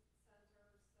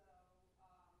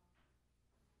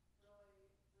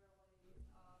Utilities Center. So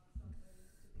really, something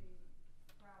to be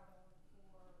proud of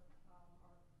for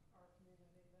our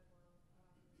community that we're receiving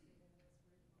this regional honor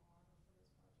for this project.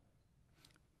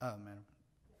 Madam,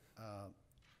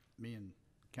 me and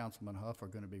Councilman Huff are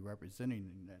going to be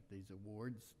representing at these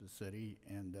awards, the city,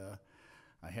 and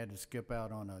I had to skip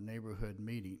out on a neighborhood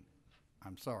meeting.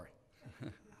 I'm sorry.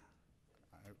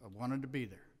 I wanted to be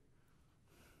there.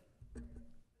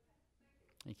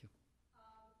 Thank you.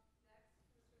 Next,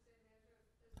 Mr.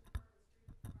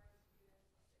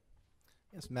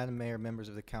 Yes, Madam Mayor, members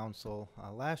of the council,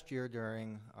 last year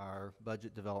during our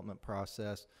budget development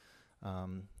process,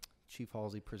 Chief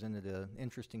Halsey presented an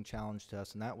interesting challenge to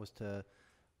us, and that was to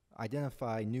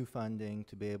identify new funding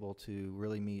to be able to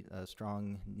really meet a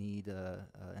strong need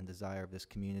and desire of this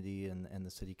community and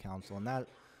the city council, and that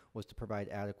was to provide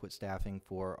adequate staffing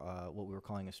for what we were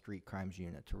calling a street crimes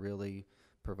unit, to really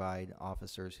provide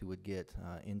officers who would get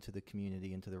into the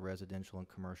community, into the residential and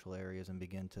commercial areas, and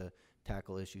begin to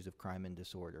tackle issues of crime and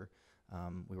disorder.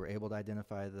 We were able to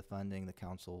identify the funding. The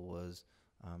council was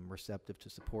receptive to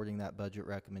supporting that budget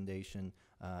recommendation,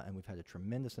 and we've had a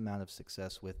tremendous amount of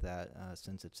success with that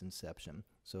since its inception.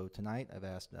 So tonight I've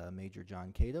asked Major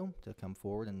John Cato to come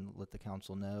forward and let the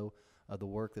council know the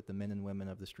work that the men and women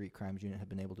of the Street Crimes Unit have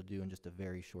been able to do in just a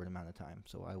very short amount of time.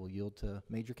 So I will yield to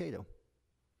Major Cato.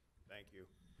 Thank you.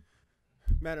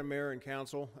 Madam Mayor and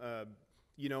Council,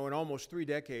 you know, in almost 3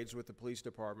 decades with the police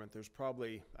department, there's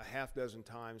probably a half dozen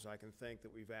times I can think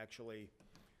that we've actually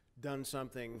done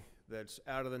something that's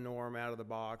out of the norm, out of the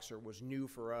box, or was new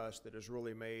for us that has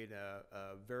really made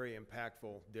a very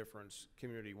impactful difference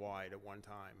community-wide at one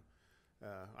time.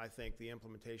 I think the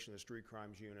implementation of the Street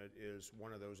Crimes Unit is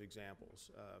one of those examples.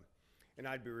 And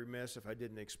I'd be remiss if I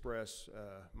didn't express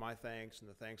my thanks and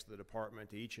the thanks of the department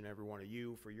to each and every one of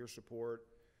you for your support,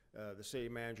 the city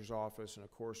manager's office, and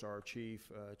of course our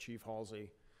chief, Chief Halsey.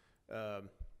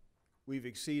 We've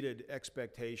exceeded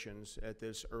expectations at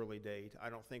this early date. I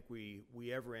don't think we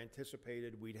ever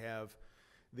anticipated we'd have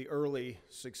the early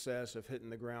success of hitting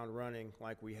the ground running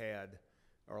like we had,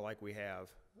 or like we have.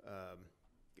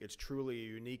 It's truly a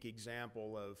unique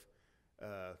example of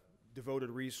devoted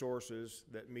resources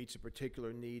that meets a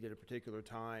particular need at a particular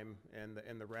time,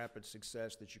 and the rapid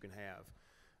success that you can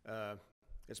have.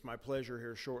 It's my pleasure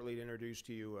here shortly to introduce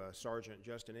to you Sergeant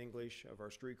Justin English of our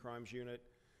Street Crimes Unit.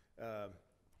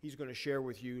 He's going to share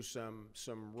with you some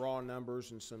raw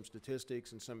numbers and some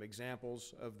statistics and some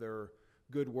examples of their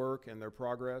good work and their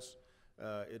progress.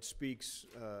 It speaks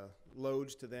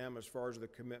loads to them as far as the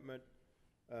commitment.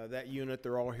 That unit,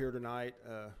 they're all here tonight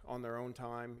on their own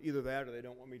time. Either that or they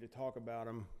don't want me to talk about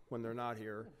them when they're not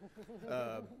here.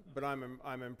 But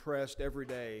I'm impressed every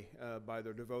day by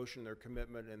their devotion, their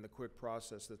commitment, and the quick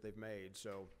process that they've made.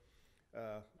 So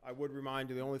I would remind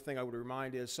you, the only thing I would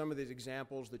remind is some of these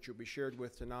examples that you'll be shared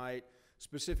with tonight,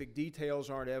 specific details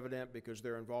aren't evident because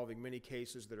they're involving many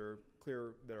cases that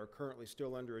are currently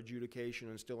still under adjudication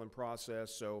and still in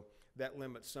process. So that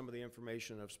limits some of the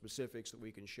information of specifics that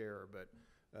we can share. But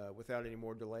without any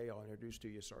more delay, I'll introduce to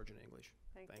you Sergeant English.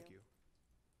 Thank you.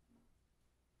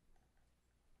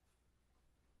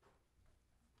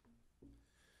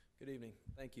 Good evening.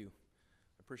 Thank you.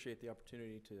 I appreciate the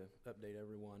opportunity to update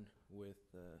everyone with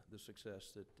the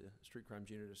success that the Street Crimes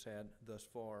Unit has had thus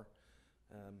far.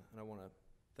 And I want to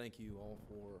thank you all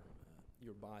for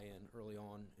your buy-in early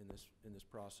on in this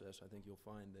process. I think you'll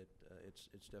find that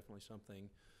it's definitely something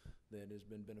that has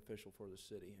been beneficial for the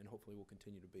city and hopefully will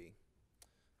continue to be.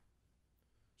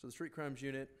 So the Street Crimes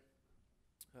Unit,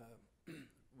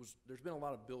 there's been a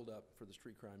lot of build-up for the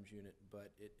Street Crimes Unit, but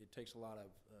it takes a lot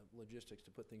of logistics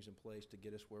to put things in place to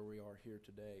get us where we are here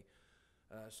today.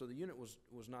 So the unit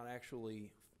was not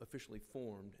actually officially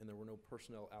formed, and there were no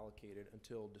personnel allocated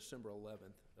until December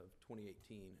 11th of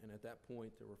 2018. And at that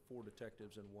point, there were 4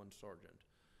 detectives and 1 sergeant.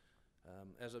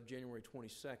 As of January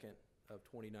 22nd of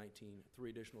 2019, 3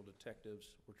 additional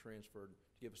detectives were transferred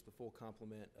to give us the full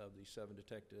complement of the 7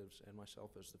 detectives and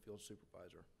myself as the field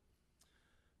supervisor.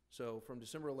 So from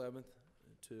December 11th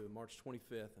to March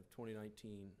 25th of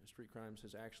 2019, Street Crimes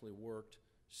has actually worked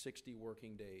 60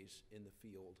 working days in the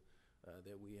field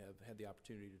that we have had the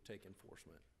opportunity to take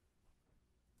enforcement.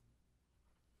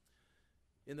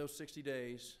 In those 60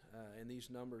 days, and these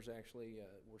numbers actually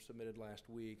were submitted last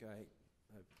week, I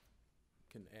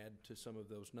can add to some of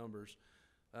those numbers.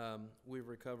 We've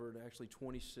recovered actually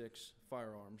 26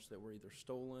 firearms that were either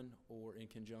stolen or in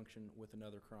conjunction with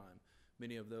another crime.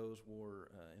 Many of those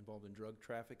were involved in drug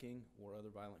trafficking or other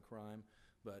violent crime,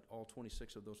 but all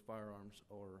 26 of those firearms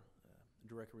are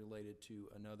directly related to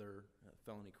another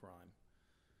felony crime.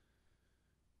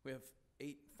 We have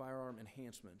 8 firearm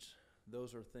enhancements.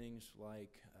 Those are things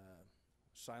like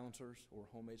silencers or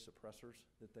homemade suppressors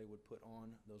that they would put on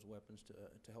those weapons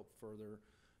to help further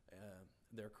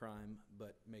their crime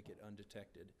but make it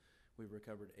undetected. We've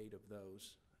recovered 8 of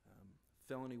those.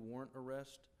 Felony warrant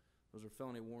arrest. Those are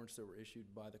felony warrants that were issued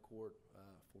by the court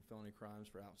for felony crimes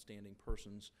for outstanding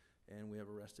persons, and we have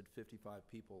arrested 55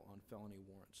 people on felony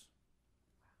warrants.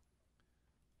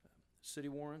 City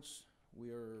warrants, we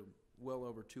are well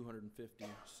over 250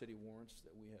 city warrants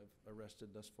that we have arrested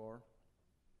thus far.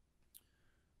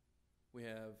 We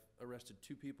have arrested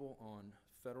 2 people on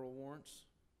federal warrants.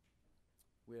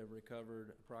 We have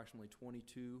recovered approximately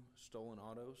 22 stolen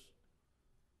autos.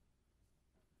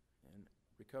 And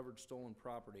recovered stolen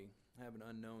property, I have an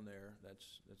unknown there.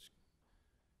 That's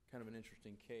kind of an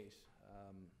interesting case.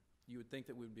 You would think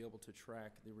that we would be able to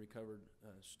track the recovered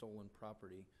stolen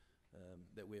property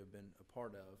that we have been a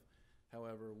part of.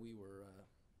 However, we were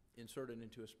inserted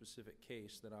into a specific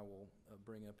case that I will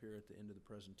bring up here at the end of the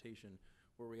presentation,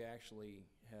 where we actually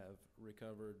have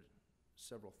recovered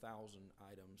several thousand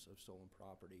items of stolen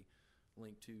property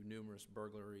linked to numerous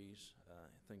burglaries,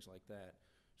 things like that.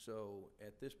 So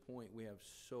at this point, we have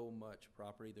so much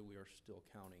property that we are still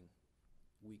counting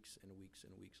weeks and weeks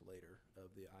and weeks later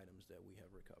of the items that we have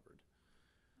recovered.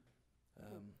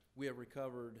 We have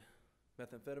recovered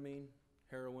methamphetamine,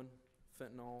 heroin,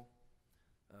 fentanyl,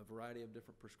 a variety of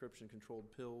different prescription-controlled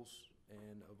pills,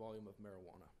 and a volume of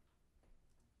marijuana.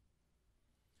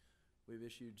 We've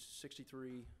issued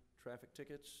 63 traffic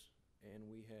tickets, and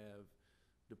we have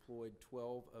deployed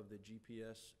 12 of the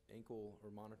GPS ankle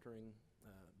or monitoring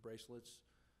bracelets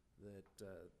that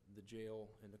the jail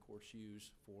and the courts use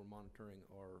for monitoring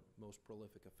our most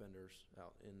prolific offenders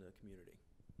out in the community.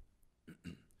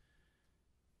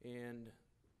 And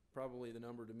probably the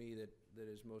number to me that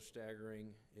is most staggering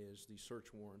is the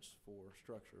search warrants for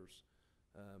structures.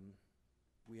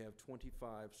 We have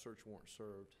 25 search warrants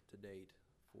served to date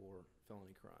for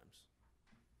felony crimes.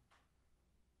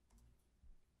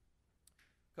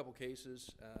 A couple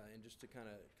cases, and just to kind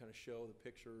of show the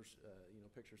pictures,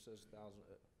 picture says a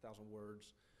thousand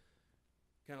words.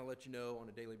 Kind of let you know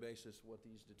on a daily basis what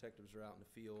these detectives are out in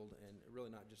the field, and really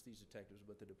not just these detectives,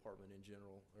 but the department in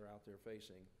general are out there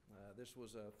facing. This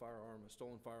was a firearm, a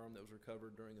stolen firearm that was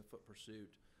recovered during a foot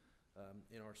pursuit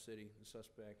in our city. The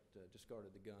suspect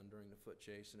discarded the gun during the foot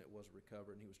chase, and it was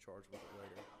recovered, and he was charged with it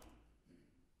later.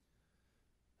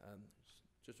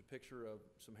 Just a picture of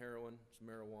some heroin, some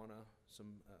marijuana, some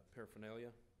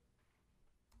paraphernalia.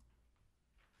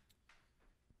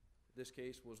 This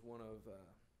case was one of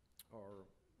our,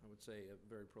 I would say, a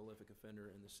very prolific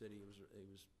offender in the city. It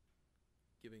was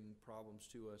giving problems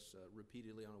to us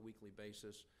repeatedly on a weekly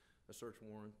basis. A search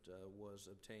warrant was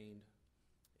obtained,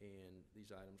 and these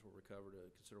items were recovered,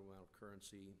 a considerable amount of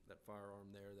currency. That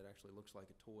firearm there that actually looks like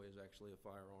a toy is actually a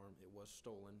firearm. It was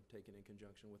stolen, taken in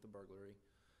conjunction with the burglary.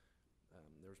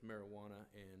 There was marijuana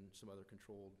and some other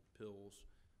controlled pills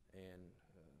and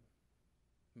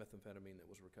methamphetamine that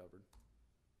was recovered.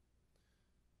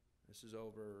 This is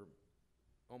over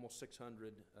almost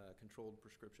 600 controlled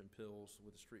prescription pills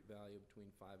with a street value between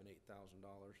 $5,000 and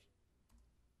 $8,000.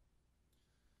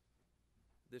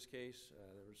 This case,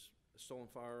 there was a stolen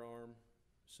firearm,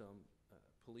 some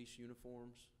police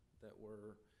uniforms that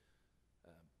were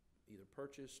either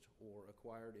purchased or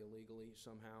acquired illegally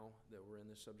somehow that were in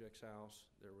the subject's house.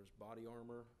 There was body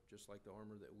armor, just like the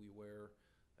armor that we wear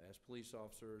as police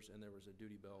officers, and there was a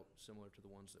duty belt similar to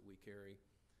the ones that we carry,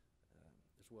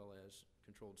 as well as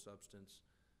controlled substance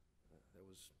that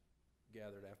was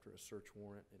gathered after a search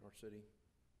warrant in our city.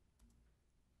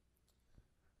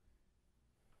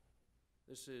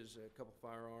 This is a couple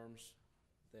firearms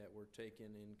that were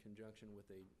taken in conjunction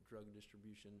with a drug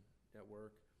distribution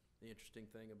network. The interesting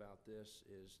thing about this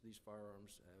is these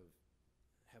firearms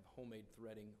have homemade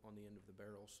threading on the end of the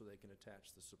barrel so they can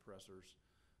attach the suppressors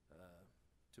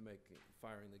to make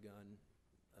firing the gun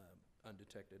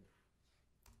undetected.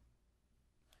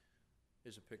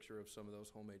 Is a picture of some of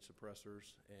those homemade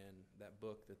suppressors, and that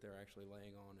book that they're actually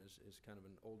laying on is kind of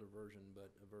an older version, but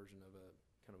a version of a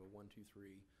kind of a 1, 2,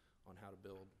 3 on how to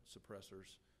build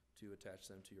suppressors to attach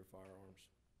them to your firearms.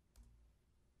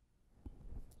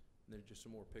 And then just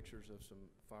some more pictures of some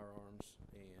firearms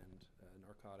and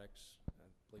narcotics. I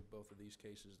believe both of these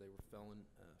cases, they were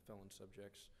felon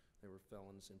subjects. They were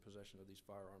felons in possession of these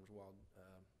firearms while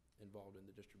involved in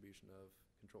the distribution of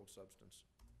controlled substance.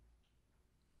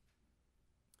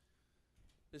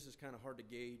 This is kind of hard to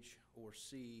gauge or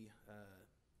see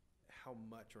how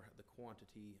much or the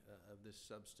quantity of this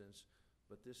substance,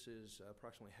 but this is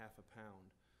approximately half a pound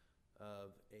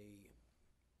of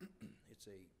it's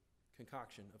a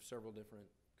concoction of several different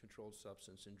controlled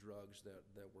substance and drugs that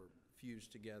were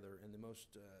fused together. And the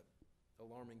most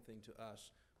alarming thing to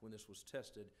us when this was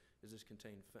tested is this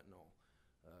contained fentanyl,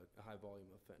 a high volume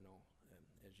of fentanyl. And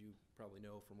as you probably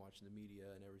know from watching the media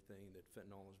and everything, that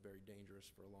fentanyl is very dangerous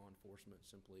for law enforcement.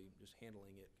 Simply just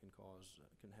handling it can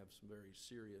have some very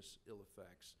serious ill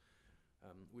effects.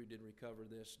 We did recover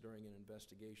this during an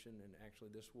investigation, and actually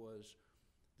this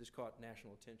caught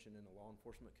national attention in the law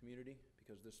enforcement community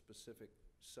because this specific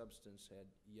substance had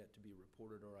yet to be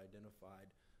reported or identified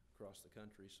across the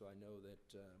country. So I know that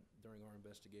during our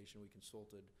investigation, we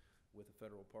consulted with a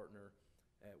federal partner,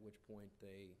 at which point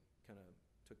they kind of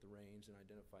took the reins and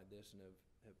identified this and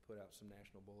have put out some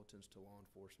national bulletins to law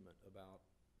enforcement about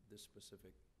this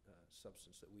specific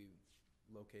substance that we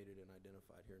located and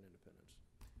identified here in Independence.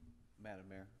 Madam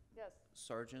Mayor? Yes.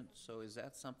 Sergeant, so is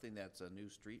that something that's a new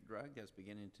street drug that's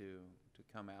beginning to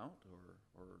come out,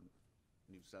 or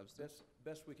new substance?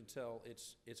 Best we can tell,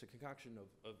 it's a concoction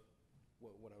of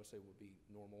what I would say would be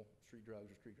normal street drugs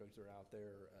or street drugs that are out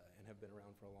there and have been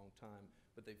around for a long time,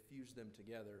 but they've fused them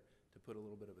together to put a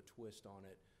little bit of a twist on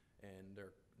it, and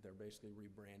they're basically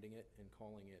rebranding it and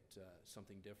calling it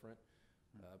something different,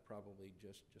 probably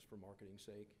just for marketing's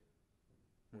sake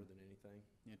more than anything.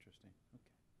 Interesting,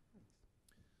 okay.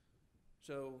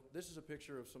 So this is a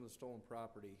picture of some of the stolen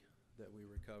property that we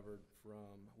recovered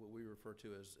from what we refer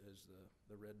to as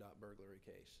the red dot burglary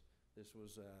case. This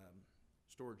was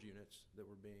storage units that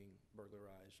were being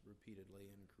burglarized repeatedly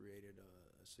and created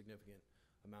a significant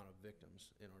amount of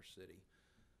victims in our city.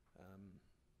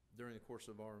 During the course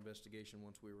of our investigation,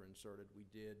 once we were inserted, we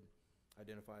did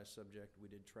identify a subject, we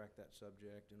did track that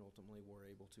subject, and ultimately were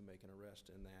able to make an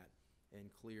arrest in that and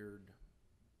cleared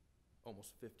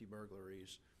almost 50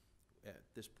 burglaries. At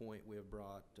this point, we have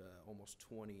brought almost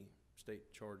 20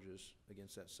 state charges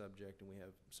against that subject, and we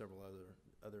have several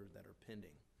other that are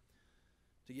pending.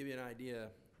 To give you an idea,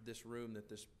 this room that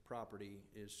this property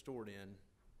is stored in,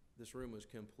 this room was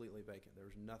completely vacant. There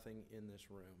was nothing in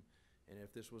this room. And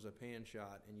if this was a pan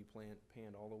shot and you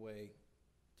panned all the way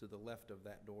to the left of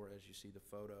that door as you see the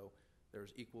photo,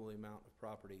 there's equal amount of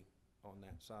property on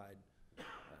that side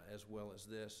as well as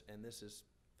this. And this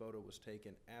photo was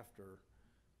taken after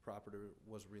property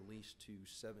was released to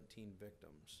 17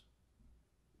 victims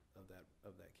of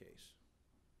that case.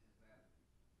 Is that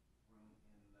room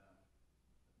in the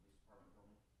police department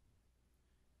building?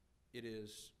 It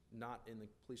is not in the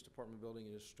police department building.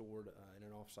 It is stored in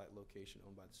an off-site location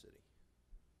owned by the city.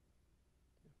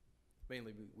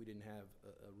 Mainly, we didn't have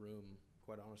a room,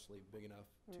 quite honestly, big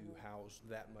enough to house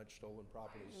that much stolen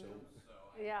property. So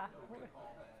Yeah. I don't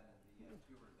recall that in the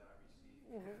tours that I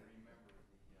received. I remember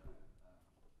the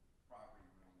property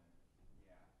room, and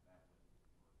yeah, that wouldn't work at all.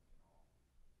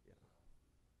 yeah.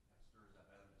 That stirs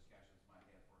up other discussions might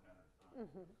have for another time.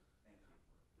 Thank you.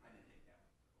 I didn't take that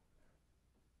one over there.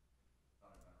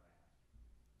 Thought I better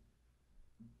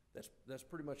ask. That's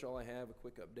pretty much all I have, a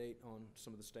quick update on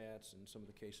some of the stats and some of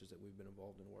the cases that we've been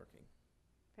involved in working.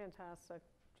 Fantastic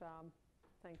job.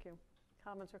 Thank you.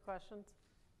 Comments or questions?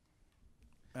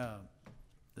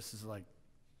 This is like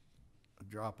a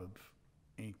drop of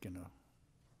ink in a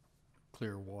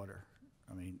clear water.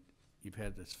 I mean, you've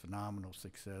had this phenomenal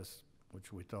success,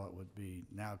 which we thought would be,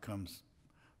 now comes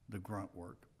the grunt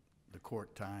work, the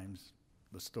court times,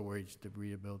 the storage, the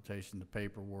rehabilitation, the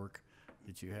paperwork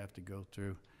that you have to go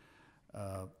through.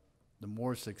 The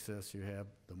more success you have,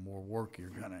 the more work you're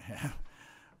gonna have.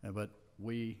 But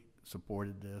we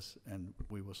supported this, and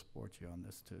we will support you on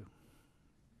this too.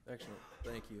 Excellent,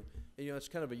 thank you. And, it's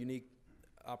kind of a unique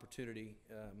opportunity.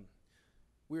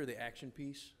 We're the action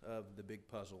piece of the big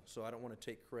puzzle, so I don't want to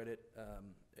take credit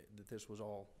that this was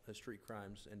all a street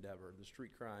crimes endeavor. The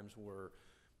street crimes were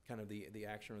kind of the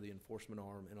action or the enforcement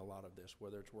arm in a lot of this,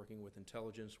 whether it's working with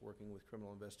intelligence, working with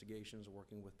criminal investigations,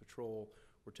 working with patrol.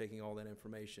 We're taking all that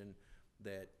information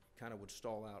that kind of would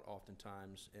stall out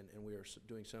oftentimes, and we are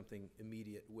doing something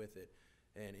immediate with it.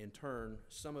 And in turn,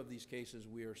 some of these cases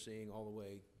we are seeing all the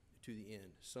way to the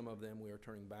end. Some of them we are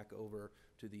turning back over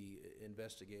to the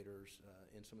investigators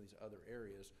in some of these other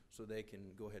areas so they can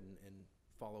go ahead and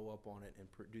follow up on it and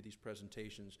do these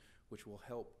presentations, which will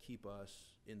help keep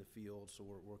us in the field so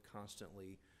we're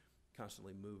constantly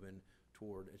moving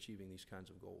toward achieving these kinds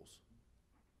of goals.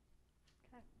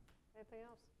 Okay. Anything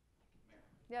else? Mayor.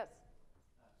 Yes.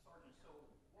 Sergeant, so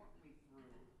walk me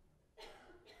through,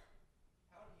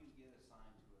 how do you get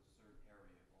assigned to a certain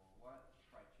area, or what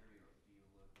criteria do you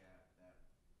look at that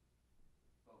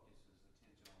focuses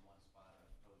attention on one spot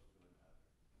as opposed to another?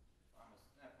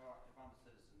 If I'm a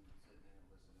citizen sitting there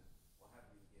and listening, well, how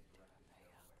do you get directed to go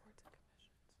where?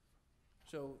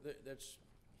 So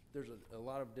there's a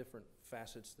lot of different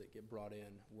facets that get brought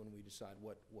in when we decide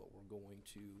what we're going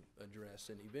to address,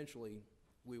 and eventually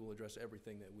we will address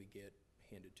everything that we get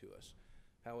handed to us.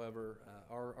 However,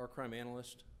 our crime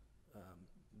analysts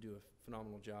do a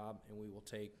phenomenal job, and we will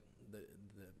take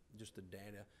just the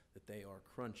data that they are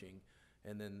crunching,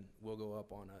 and then we'll go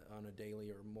up on a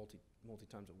daily or multi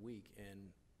times a week,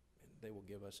 and they will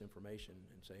give us information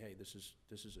and say, hey, this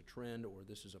is a trend, or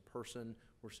this is a person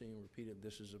we're seeing repeated,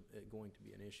 this is going to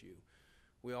be an issue.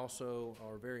 We also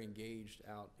are very engaged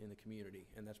out in the community,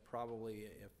 and that's probably,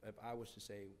 if I was to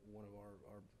say, one of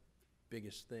our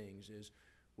biggest things is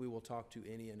we will talk to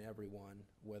any and everyone,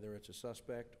 whether it's a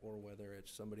suspect or whether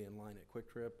it's somebody in line at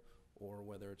Quick Trip or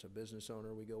whether it's a business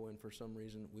owner we go in for some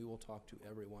reason. We will talk to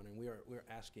everyone, and we're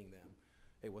asking them,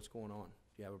 hey, what's going on?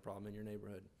 Do you have a problem in your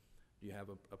neighborhood? Do you have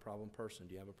a problem person?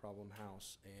 Do you have a problem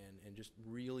house? And just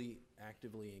really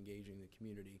actively engaging the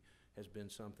community has been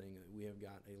something that we have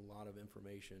got a lot of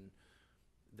information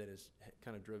that has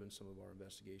kind of driven some of our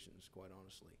investigations, quite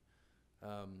honestly.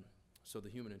 So the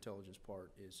human intelligence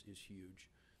part is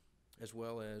huge, as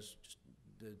well as just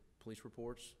the police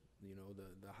reports, you know,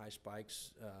 the high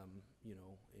spikes, you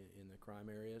know, in the crime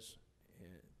areas.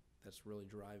 And that's really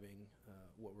driving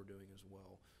what we're doing as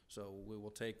well. So we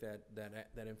will take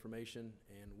that information,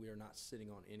 and we are not sitting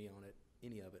on any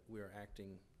of it. We are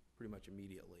acting pretty much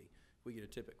immediately. If we get a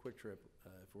tip at Quick Trip,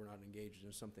 if we're not engaged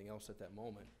in something else at that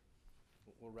moment,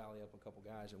 we'll rally up a couple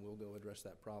guys and we'll go address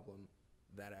that problem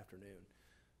that afternoon.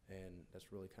 And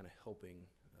that's really kind of helping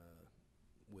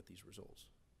with these results.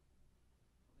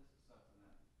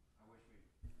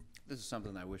 This is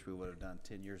something I wish we would have done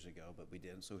 10 years ago, but we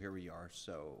didn't, so here we are.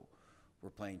 So we're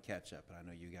playing catch up, and I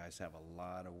know you guys have a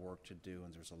lot of work to do,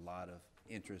 and there's a lot of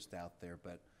interest out there,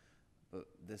 but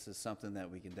this is something that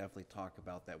we can definitely talk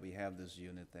about, that we have this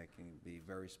unit that can be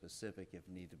very specific if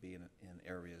need to be in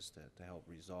areas to help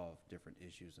resolve different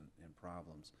issues and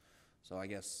problems. So I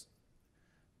guess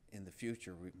in the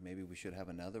future, maybe we should have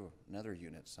another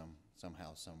unit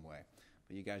somehow, some way.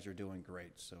 But you guys are doing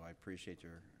great, so I appreciate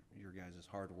your guys'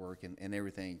 hard work and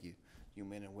everything you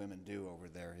men and women do over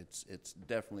there. It's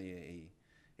definitely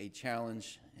a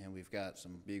challenge, and we've got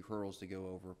some big hurdles to go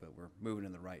over, but we're moving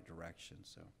in the right direction.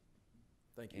 So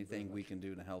thank you. Anything we can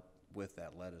do to help with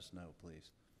that, let us know,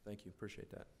 please. Thank you.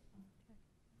 Appreciate that.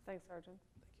 Thanks, Sergeant.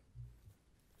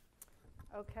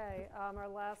 Okay, our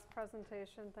last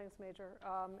presentation, thanks Major,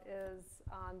 is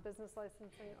on business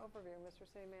licensing overview. Mr.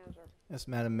 City Manager. Yes,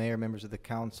 Madam Mayor, members of the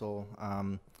council.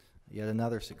 Yet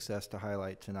another success to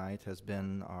highlight tonight has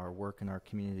been our work in our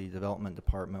community development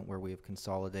department, where we have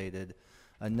consolidated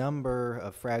a number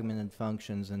of fragmented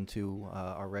functions into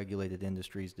our regulated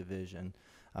industries division.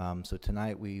 So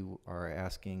tonight we are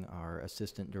asking our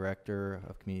Assistant Director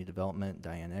of Community Development,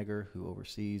 Diane Egger, who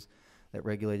oversees that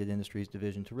regulated industries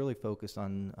division, to really focus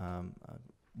on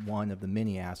one of the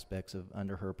many aspects of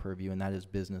under her purview, and that is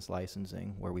business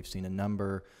licensing, where we've seen a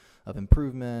number of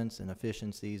improvements and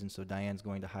efficiencies, and so Diane's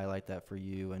going to highlight that for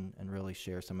you and really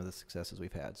share some of the successes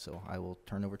we've had. So I will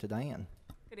turn over to Diane.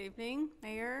 Good evening,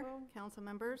 Mayor, Council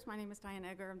members. My name is Diane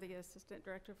Egger. I'm the Assistant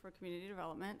Director for Community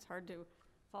Development. It's hard to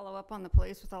follow up on the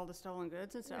police with all the stolen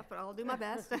goods and stuff, but I'll do my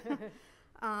best.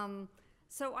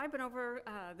 So I've been over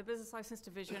the Business License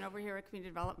Division over here at Community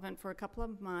Development for a couple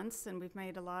of months, and we've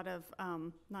made a lot of,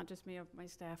 not just me, my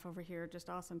staff over here, just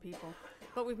awesome people,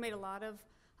 but we've made a lot of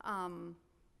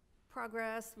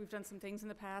progress. We've done some things in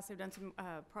the past. We've done some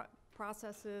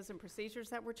processes and procedures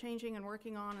that we're changing and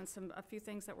working on, and a few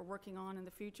things that we're working on in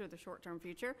the future, the short-term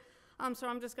future. So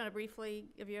I'm just going to briefly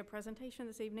give you a presentation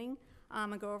this evening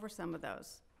and go over some of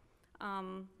those.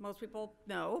 Most people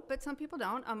know, but some people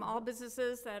don't. All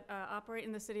businesses that operate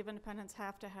in the City of Independence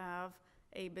have to have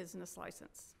a business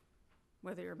license.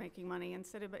 Whether you're making money in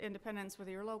City of Independence,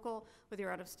 whether you're local, whether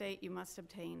you're out of state, you must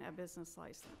obtain a business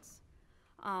license.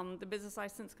 The business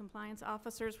license compliance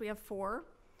officers, we have 4.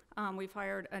 We've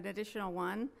hired an additional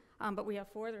one, but we have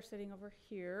 4. They're sitting over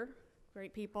here.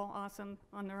 Great people, awesome,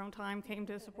 on their own time, came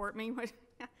to support me.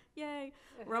 Yay!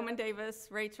 Roman Davis,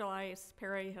 Rachel Ice,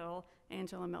 Perry Hill,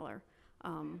 Angela Miller.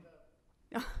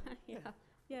 Yeah,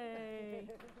 yay!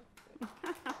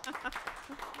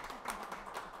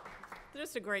 They're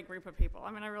just a great group of people.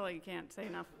 I mean, I really can't say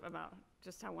enough about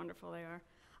just how wonderful they are.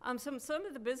 Some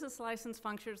of the business license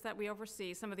functions that we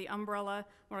oversee, some of the umbrella,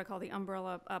 what I call the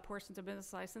umbrella portions of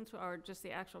business license, are just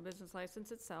the actual business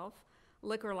license itself,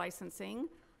 liquor licensing,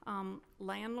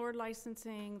 landlord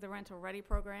licensing, the rental ready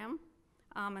program,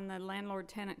 and the landlord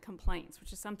tenant complaints,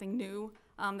 which is something new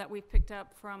that we've picked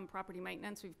up from property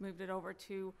maintenance. We've moved it over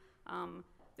to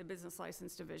the business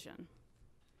license division.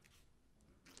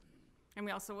 And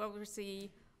we also oversee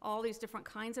all these different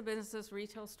kinds of businesses,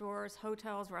 retail stores,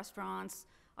 hotels, restaurants.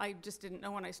 I just didn't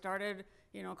know when I started,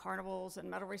 you know, carnivals and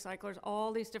metal recyclers,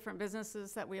 all these different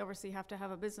businesses that we oversee have to have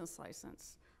a business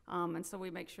license. And so we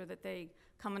make sure that they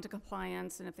come into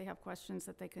compliance, and if they have questions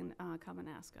that they can come and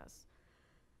ask us.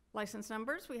 License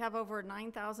numbers, we have over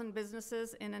 9,000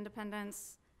 businesses in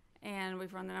Independence, and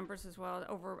we've run the numbers as well.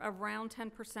 Around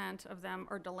 10% of them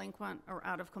are delinquent or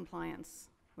out of compliance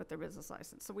with their business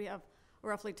license. So we have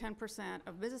roughly 10%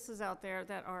 of businesses out there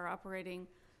that are operating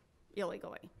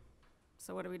illegally.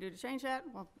 So what do we do to change that?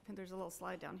 Well, there's a little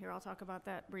slide down here. I'll talk about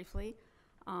that briefly.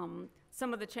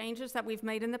 Some of the changes that we've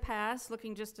made in the past,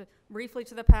 looking just briefly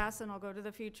to the past, and I'll go to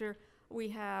the future, we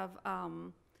have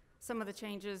some of the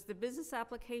changes. The business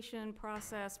application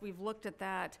process, we've looked at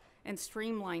that and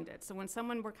streamlined it. So when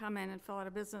someone would come in and fill out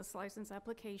a business license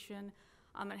application,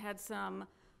 it had some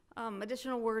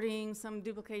additional wording, some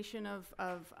duplication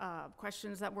of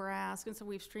questions that were asked, and so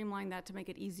we've streamlined that to make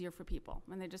it easier for people.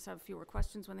 And they just have fewer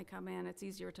questions when they come in, it's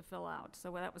easier to fill out.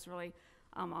 So that was really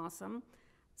awesome.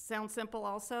 Sounds simple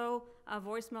also.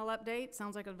 Voicemail update,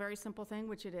 sounds like a very simple thing,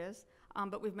 which it is,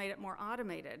 but we've made it more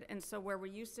automated. And so where we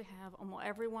used to have almost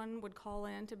everyone would call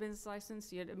in to business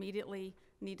license, you'd immediately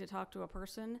need to talk to a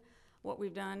person. What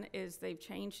we've done is they've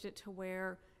changed it to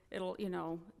where it'll,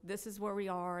 this is where we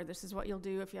are, this is what you'll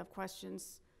do if you have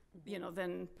questions,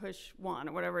 then push 1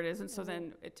 or whatever it is. And so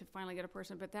then to finally get a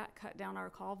person, but that cut down our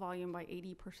call volume by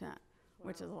 80%,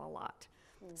 which is a lot.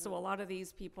 So a lot of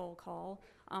these people call,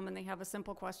 and they have a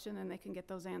simple question and they can get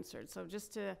those answered. So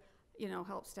just to,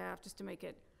 help staff, just to make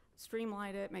it,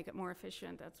 streamline it, make it more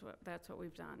efficient, that's what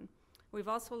we've done. We've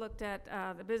also looked at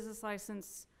the business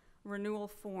license renewal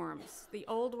forms. The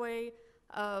old way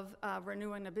of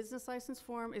renewing a business license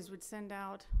form is we'd send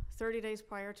out 30 days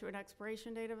prior to an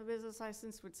expiration date of a business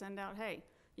license, would send out, hey,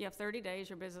 you have 30 days,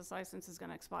 your business license is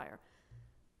gonna expire.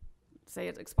 Say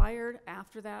it's expired,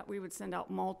 after that we would send out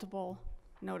multiple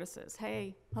notices.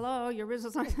 Hey, hello, your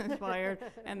business license expired.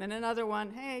 And then another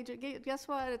one, hey, guess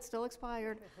what, it's still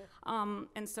expired.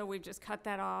 And so we've just cut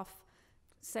that off,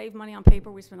 save money on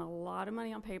paper. We spend a lot of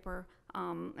money on paper.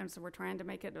 And so we're trying to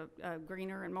make it a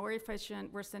greener and more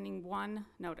efficient. We're sending one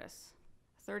notice.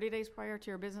 30 days prior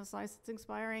to your business license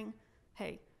expiring,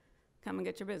 hey, come and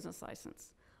get your business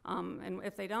license. And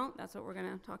if they don't, that's what we're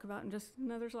gonna talk about in just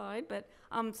another slide. But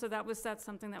so that's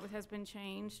something that has been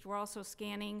changed. We're also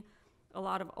scanning a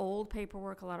lot of old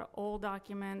paperwork, a lot of old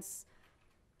documents.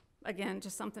 Again,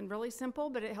 just something really simple,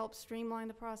 but it helps streamline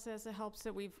the process. It helps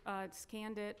that we've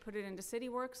scanned it, put it into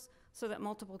CityWorks so that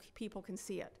multiple people can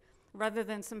see it. Rather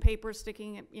than some paper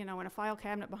sticking, in a file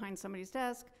cabinet behind somebody's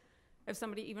desk. If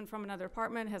somebody even from another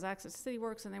department has access to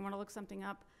CityWorks and they want to look something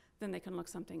up, then they can look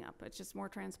something up. It's just more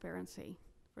transparency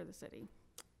for the city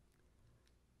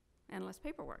and less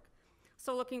paperwork.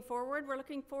 So looking forward, we're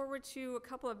looking forward to a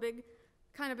couple of big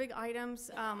items.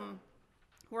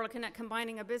 We're looking at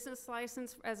combining a business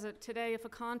license today, if a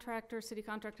contractor, city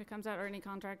contractor comes out, or any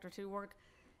contractor to work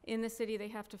in the city, they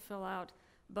have to fill out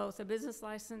both a business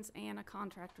license and a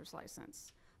contractor's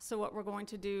license. So what we're going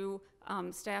to do,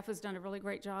 staff has done a really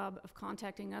great job of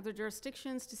contacting other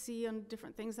jurisdictions to see on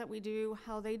different things that we do,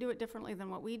 how they do it differently than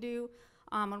what we do.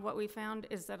 And what we found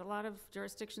is that a lot of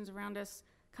jurisdictions around us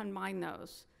combine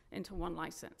those into one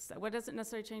license. So what doesn't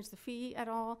necessarily change the fee at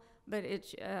all, but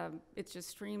it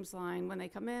just streamlines when they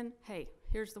come in. Hey,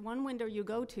 here's the one window you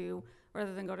go to,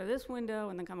 rather than go to this window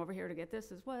and then come over here to get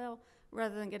this as well.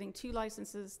 Rather than getting 2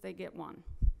 licenses, they get 1.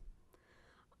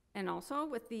 And also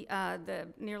with the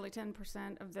nearly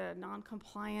 10% of the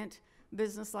non-compliant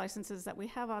business licenses that we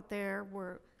have out there,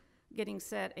 we're getting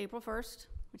set April 1st,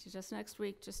 which is just next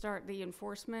week, to start the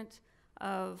enforcement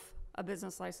of a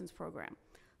business license program.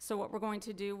 So what we're going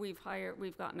to do, we've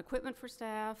gotten equipment for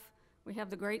staff. We have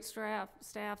the great staff.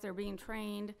 They're being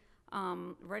trained,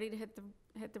 ready to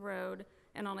hit the road.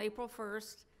 And on April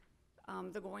 1st,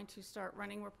 they're going to start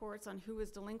running reports on who is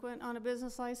delinquent on a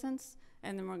business license.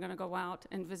 And then we're going to go out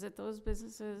and visit those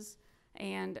businesses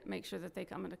and make sure that they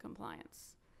come into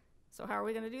compliance. So how are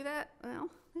we going to do that? Well,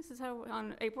 this is how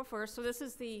on April 1st. So this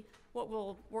is what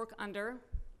we'll work under,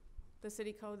 the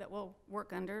city code that we'll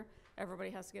work under. Everybody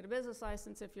has to get a business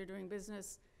license if you're doing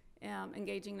business,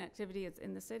 engaging in activity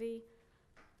in the city.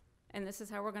 And this is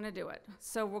how we're going to do it.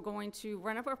 So we're going to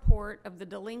run a report of the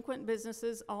delinquent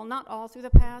businesses, not all through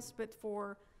the past, but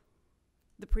for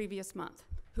the previous month.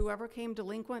 Whoever came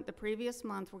delinquent the previous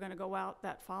month, we're going to go out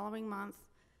that following month.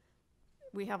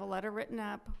 We have a letter written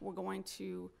up. We're going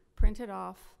to print it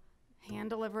off, hand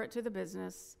deliver it to the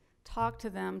business, talk to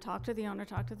them, talk to the owner,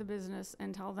 talk to the business,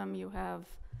 and tell them you have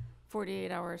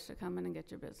 48 hours to come in and get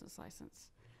your business license.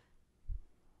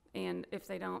 And if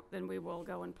they don't, then we will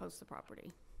go and post the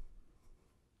property.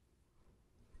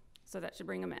 So that should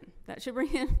bring them in. That should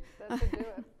bring in. That should do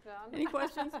it, John. Any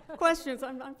questions? Questions.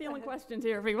 I'm feeling questions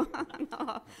here, everyone.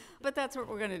 No. But that's what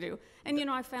we're going to do. And,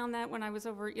 I found that when I was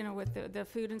over, with the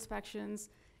food inspections,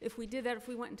 if we did that, if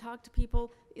we went and talked to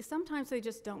people, sometimes they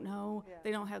just don't know. Yeah.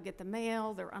 They don't get the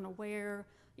mail. They're unaware.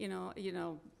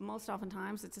 Most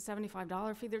oftentimes it's a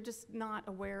 $75 fee. They're just not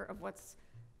aware of what's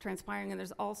transpiring, and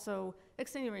there's also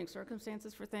extenuating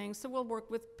circumstances for things, so we'll work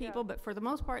with people, but for the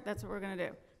most part, that's what we're gonna do.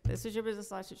 This is your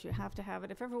business license, you have to have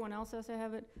it. If everyone else has to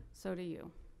have it, so do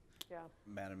you. Yeah,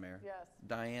 Madam Mayor? yes.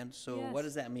 Diane, so Yes. what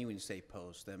does that mean when you say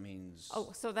post? That means?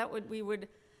 Oh, so that would, we would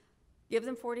give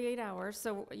them 48 hours,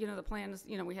 so, you know, the plan is,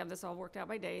 you know, we have this all worked out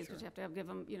by days, but you have to give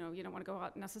them, you know, you don't wanna go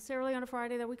out necessarily on a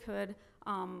Friday that we could,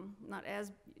 not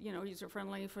as, you know,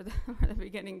 user-friendly for the, for the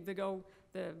beginning,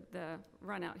 the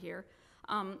run out here.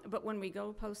 But when we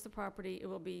go post the property, it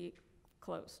will be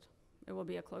closed. It will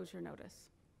be a closure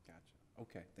notice. Gotcha.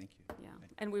 Okay, thank you. Yeah,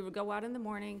 Thank and we would go out in the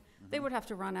morning. They would have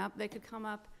to run up. They could come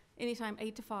up anytime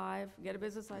 8 to 5, get a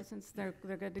business license. They're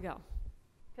good to go.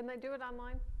 Can they do it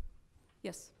online?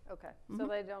 Yes. Okay, so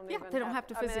they don't Yeah, even they don't have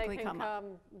to I mean, physically come up.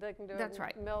 They can do it That's in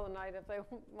right. the middle of the night if they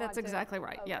want to. That's exactly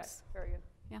right, Okay, yes. very good.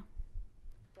 Yeah.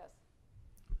 Yes.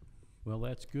 Well,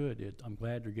 that's good. I'm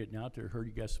glad they're getting out there. Heard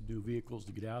you got some new vehicles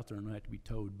to get out there and not have to be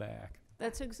towed back.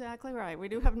 That's exactly right. We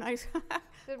do have nice,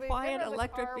 Did we quiet get rid of the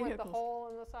electric car with the vehicles. hole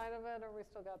in the side of it, or we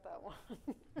still got that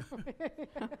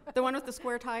one? The one with the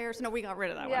square tires? No, we got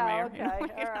rid of that one, Yeah, Mayor.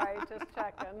 okay, all right, just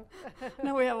checking.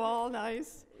 No, we have all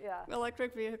nice Yeah,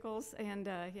 electric vehicles, and,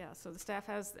 yeah, so the staff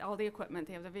has all the equipment.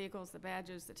 They have the vehicles, the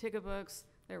badges, the ticket books.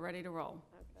 They're ready to roll.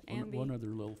 And One the, other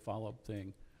little follow-up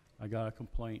thing. I got a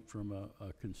complaint from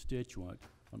a constituent,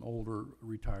 an older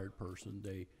retired person.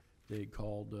 They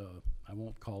called, I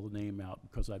won't call the name out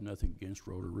because I have nothing against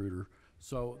Roto-Rooter.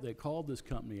 So they called this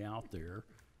company out there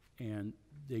and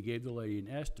they gave the lady an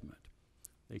estimate.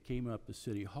 They came up to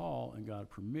City Hall and got a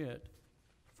permit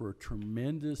for a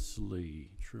tremendously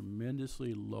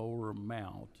lower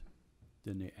amount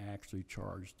than they actually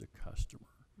charged the customer.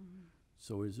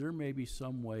 So is there maybe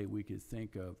some way we could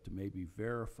think of to maybe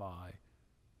verify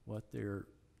what they're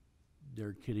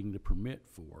getting the permit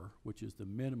for, which is the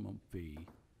minimum fee,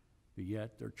 but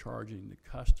yet they're charging the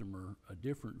customer a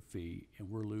different fee and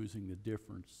we're losing the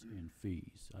difference in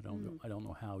fees? I don't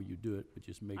know how you do it, but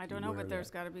just make I you don't know, aware but of there's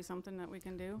that. got to be something that we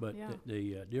can do. But Yeah.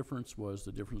 the difference was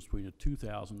the difference between a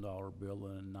 $2,000 bill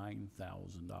and a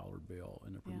 $9,000 bill,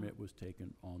 and the Yeah. permit was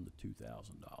taken on the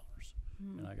 $2,000.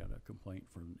 And I got a complaint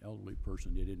from an elderly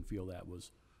person. They didn't feel that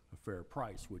was a fair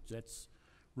price, which that's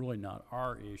really not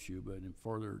our issue, but in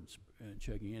further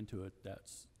checking into it,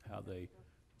 that's how they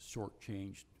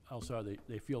shortchanged. Also,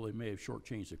 they feel they may have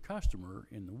shortchanged the customer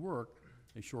in the work,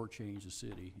 they shortchanged the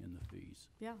city in the fees.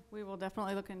 Yeah, we will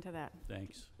definitely look into that.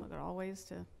 Thanks. Well, there are all ways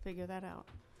to figure that out.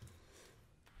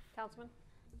 Councilman?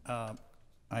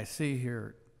 I see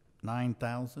here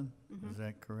 9,000, is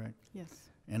that correct? Yes.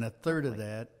 And a third of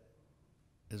that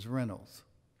is rentals.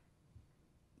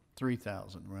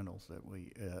 3,000 rentals that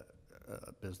we,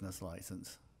 business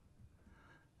license.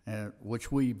 And which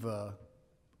we've,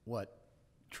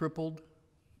 tripled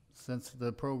since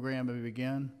the program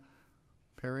began?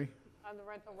 Perry? On the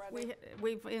rental ready?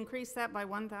 We've increased that by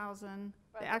 1,000.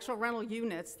 The actual rental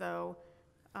units, though,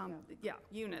 yeah,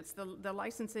 units. The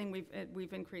licensing,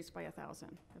 we've increased by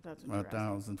 1,000, if that's what you're asking.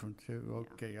 1,000 from two,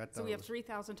 Yeah. okay. I So thought we it have was-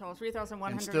 3,000 total,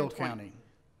 3,120. And still counting,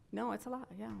 No, it's a lot,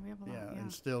 yeah, we have a lot, yeah, yeah.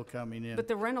 and still coming in. But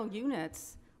the rental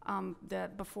units,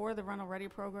 before the Rental Ready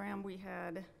program, we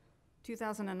had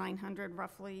 2,900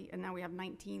 roughly, and now we have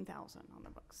 19,000 on the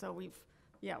books. So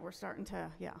we're starting to,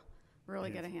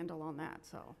 really get a handle on that,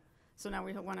 so. So now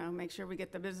we want to make sure we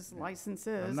get the business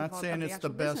licenses. I'm not of saying it's the actual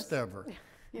best business. ever.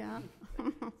 Yeah.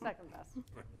 Second best.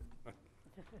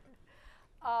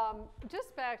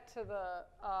 Just back to the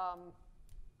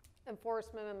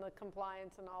enforcement and the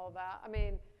compliance and all of that. I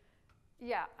mean,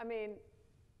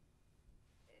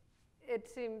 it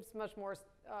seems much more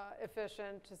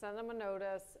efficient to send them a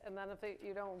notice, and then if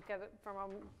you don't get it from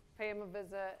them, pay them a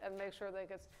visit and make sure that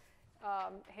gets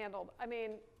handled. I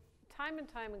mean, time and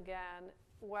time again,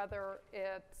 whether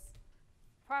it's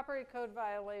property code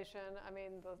violation, I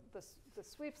mean, the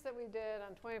sweeps that we did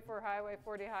on 24 Highway,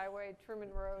 40 Highway, Truman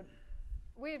Road,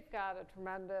 we've got a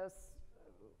tremendous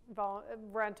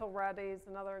rental readies,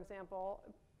 another example,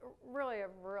 really a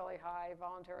really high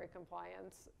voluntary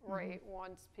compliance rate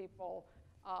once people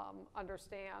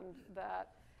understand that,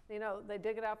 you know, they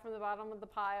dig it out from the bottom of the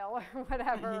pile or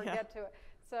whatever and get to it.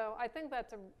 So I think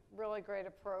that's a really great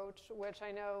approach, which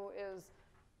I know is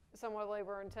somewhat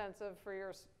labor intensive for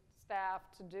your staff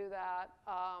to do that.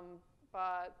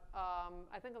 But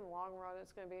I think in the long run,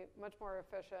 it's going to be much more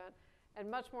efficient and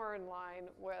much more in line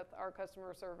with our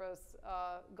customer service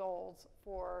goals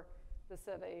for the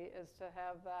city, is to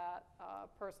have that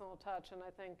personal touch. And I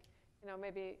think, you know,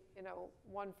 maybe, you know,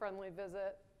 one friendly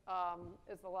visit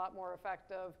is a lot more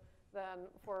effective than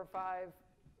 4 or 5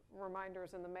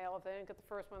 reminders in the mail. If they didn't get the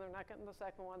first one, they're not getting the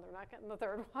second one, they're not getting the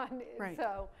third one. Right.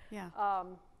 So, Yeah.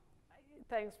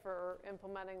 thanks for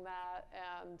implementing that.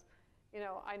 And, you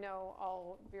know, I know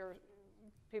all of your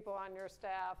people on your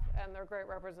staff, and they're great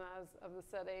representatives of the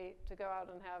city to go out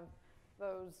and have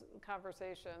those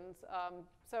conversations.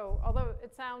 So although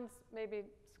it sounds maybe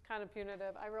kind of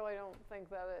punitive, I really don't think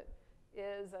that it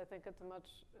is. I think it's a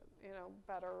much, you know,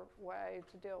 better way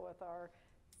to deal with our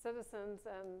citizens,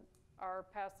 and our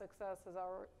past success has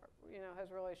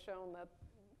has really shown that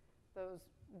those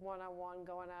one-on-one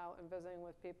going out and visiting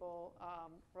with people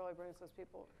really brings those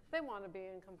people. They want to be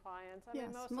in compliance. I Yes,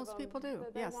 mean, most most of them, people do.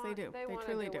 Yes, they do. They They want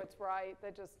truly to do do. what's right.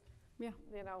 They just, Yeah.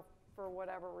 you know, for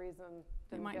whatever reason,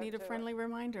 They didn't might get need a to it. friendly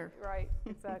reminder. Right,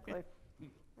 exactly.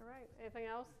 All right, anything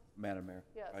else? Madam Mayor?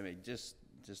 Yes. I mean, just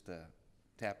to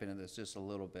tap into this just a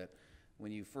little bit.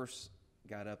 When you first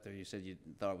got up there, you said you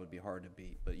thought it would be hard to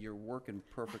beat, but you're working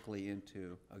perfectly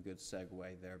into a good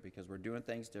segue there, because we're doing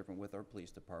things different with our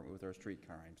police department, with our street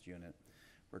crimes unit.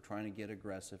 We're trying to get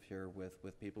aggressive here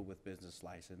with people with business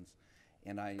license.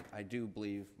 And I do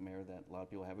believe, Mayor, that a lot of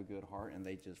people have a good heart and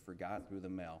they just forgot through the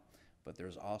mail. But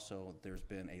there's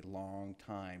been a long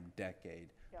time, decade,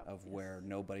 Yep. of where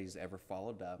nobody's ever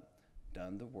followed up,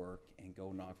 done the work, and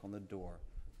go knock on the door.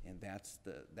 And that's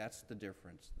the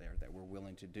difference there, that we're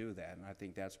willing to do that. And I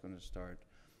think that's going to start,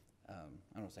 I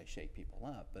don't want to say shake people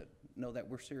up, but know that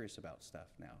we're serious about stuff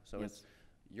now. So Yes.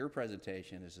 Your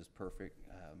presentation is this perfect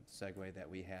segue that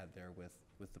we had there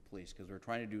with the police, because we're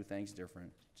trying to do things different.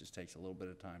 It just takes a little bit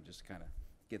of time just to kind of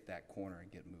get that corner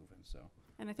and get moving, so.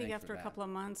 And I think thanks for after a that. couple of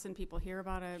months and people hear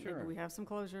about it, maybe Sure. we have some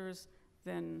closures,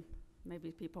 then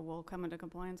maybe people will come into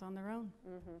compliance on their own.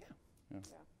 Mm-hmm. Yeah.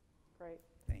 Yeah, great.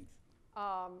 Thanks.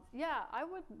 Yeah, I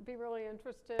would be really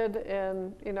interested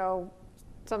in, you know,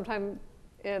 sometime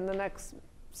in the next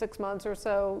 6 months or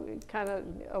so, kind of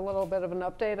a little bit of an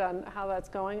update on how that's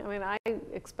going. I mean, I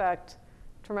expect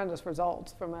tremendous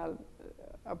results from that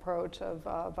approach of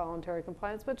voluntary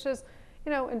compliance, which is,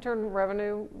 you know, in turn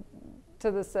revenue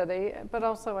to the city, but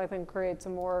also I think creates a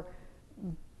more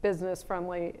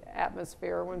business-friendly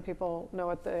atmosphere when people know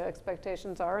what the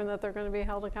expectations are and that they're going to be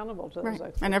held accountable to those Right,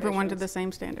 expectations. and everyone to the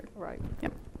same standard. Right.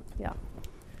 Yep. Yeah.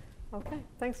 Okay,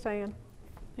 thanks, Diane.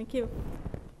 Thank you.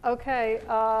 Okay,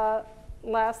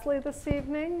 lastly this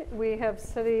evening, we have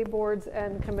city boards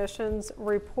and commissions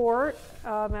report.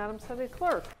 Madam City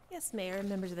Clerk. Yes, Mayor and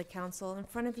members of the council. In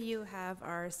front of you have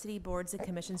our city boards and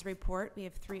commissions report. We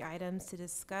have 3 items to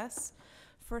discuss.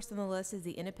 First on the list is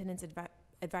the Independence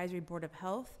Advisory Board of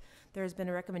Health. There has been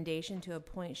a recommendation to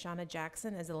appoint Shauna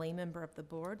Jackson as a lay member of the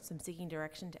board, so I'm seeking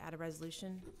direction to add a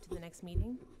resolution to the next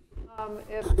meeting.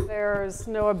 If there's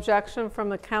no objection from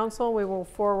the council, we will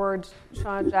forward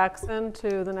Shauna Jackson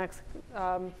to the next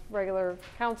regular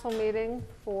council meeting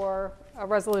for a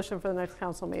resolution for the next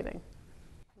council meeting.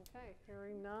 Okay,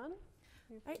 hearing none.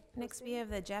 All right, next we have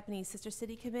the Japanese Sister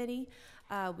City Committee.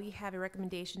 We have a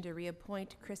recommendation to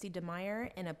reappoint Chrissy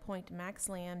DeMeyer and appoint Max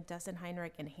Lamb, Dustin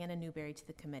Heinrich, and Hannah Newberry to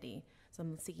the committee. So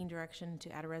I'm seeking direction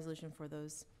to add a resolution for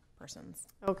those persons.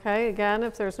 Okay, again,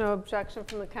 if there's no objection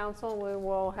from the council, we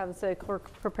will have the city clerk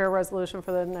prepare a resolution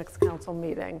for the next council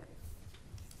meeting.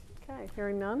 Okay,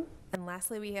 hearing none. And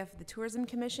lastly, we have the Tourism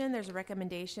Commission. There's a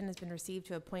recommendation has been received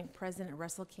to appoint President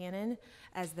Russell Cannon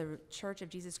as the Church of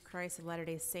Jesus Christ of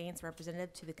Latter-day Saints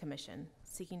representative to the commission.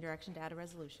 Seeking direction to add a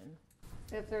resolution.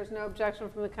 If there's no objection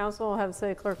from the council, we'll have the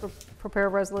city clerk prepare a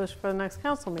resolution for the next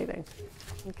council meeting.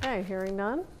 Okay, hearing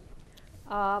none.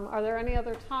 Are there any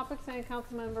other topics any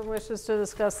council member wishes to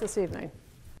discuss this evening?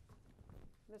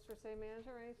 Mr. City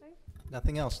Manager, anything?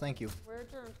 Nothing else, thank you. We're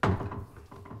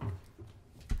adjourned.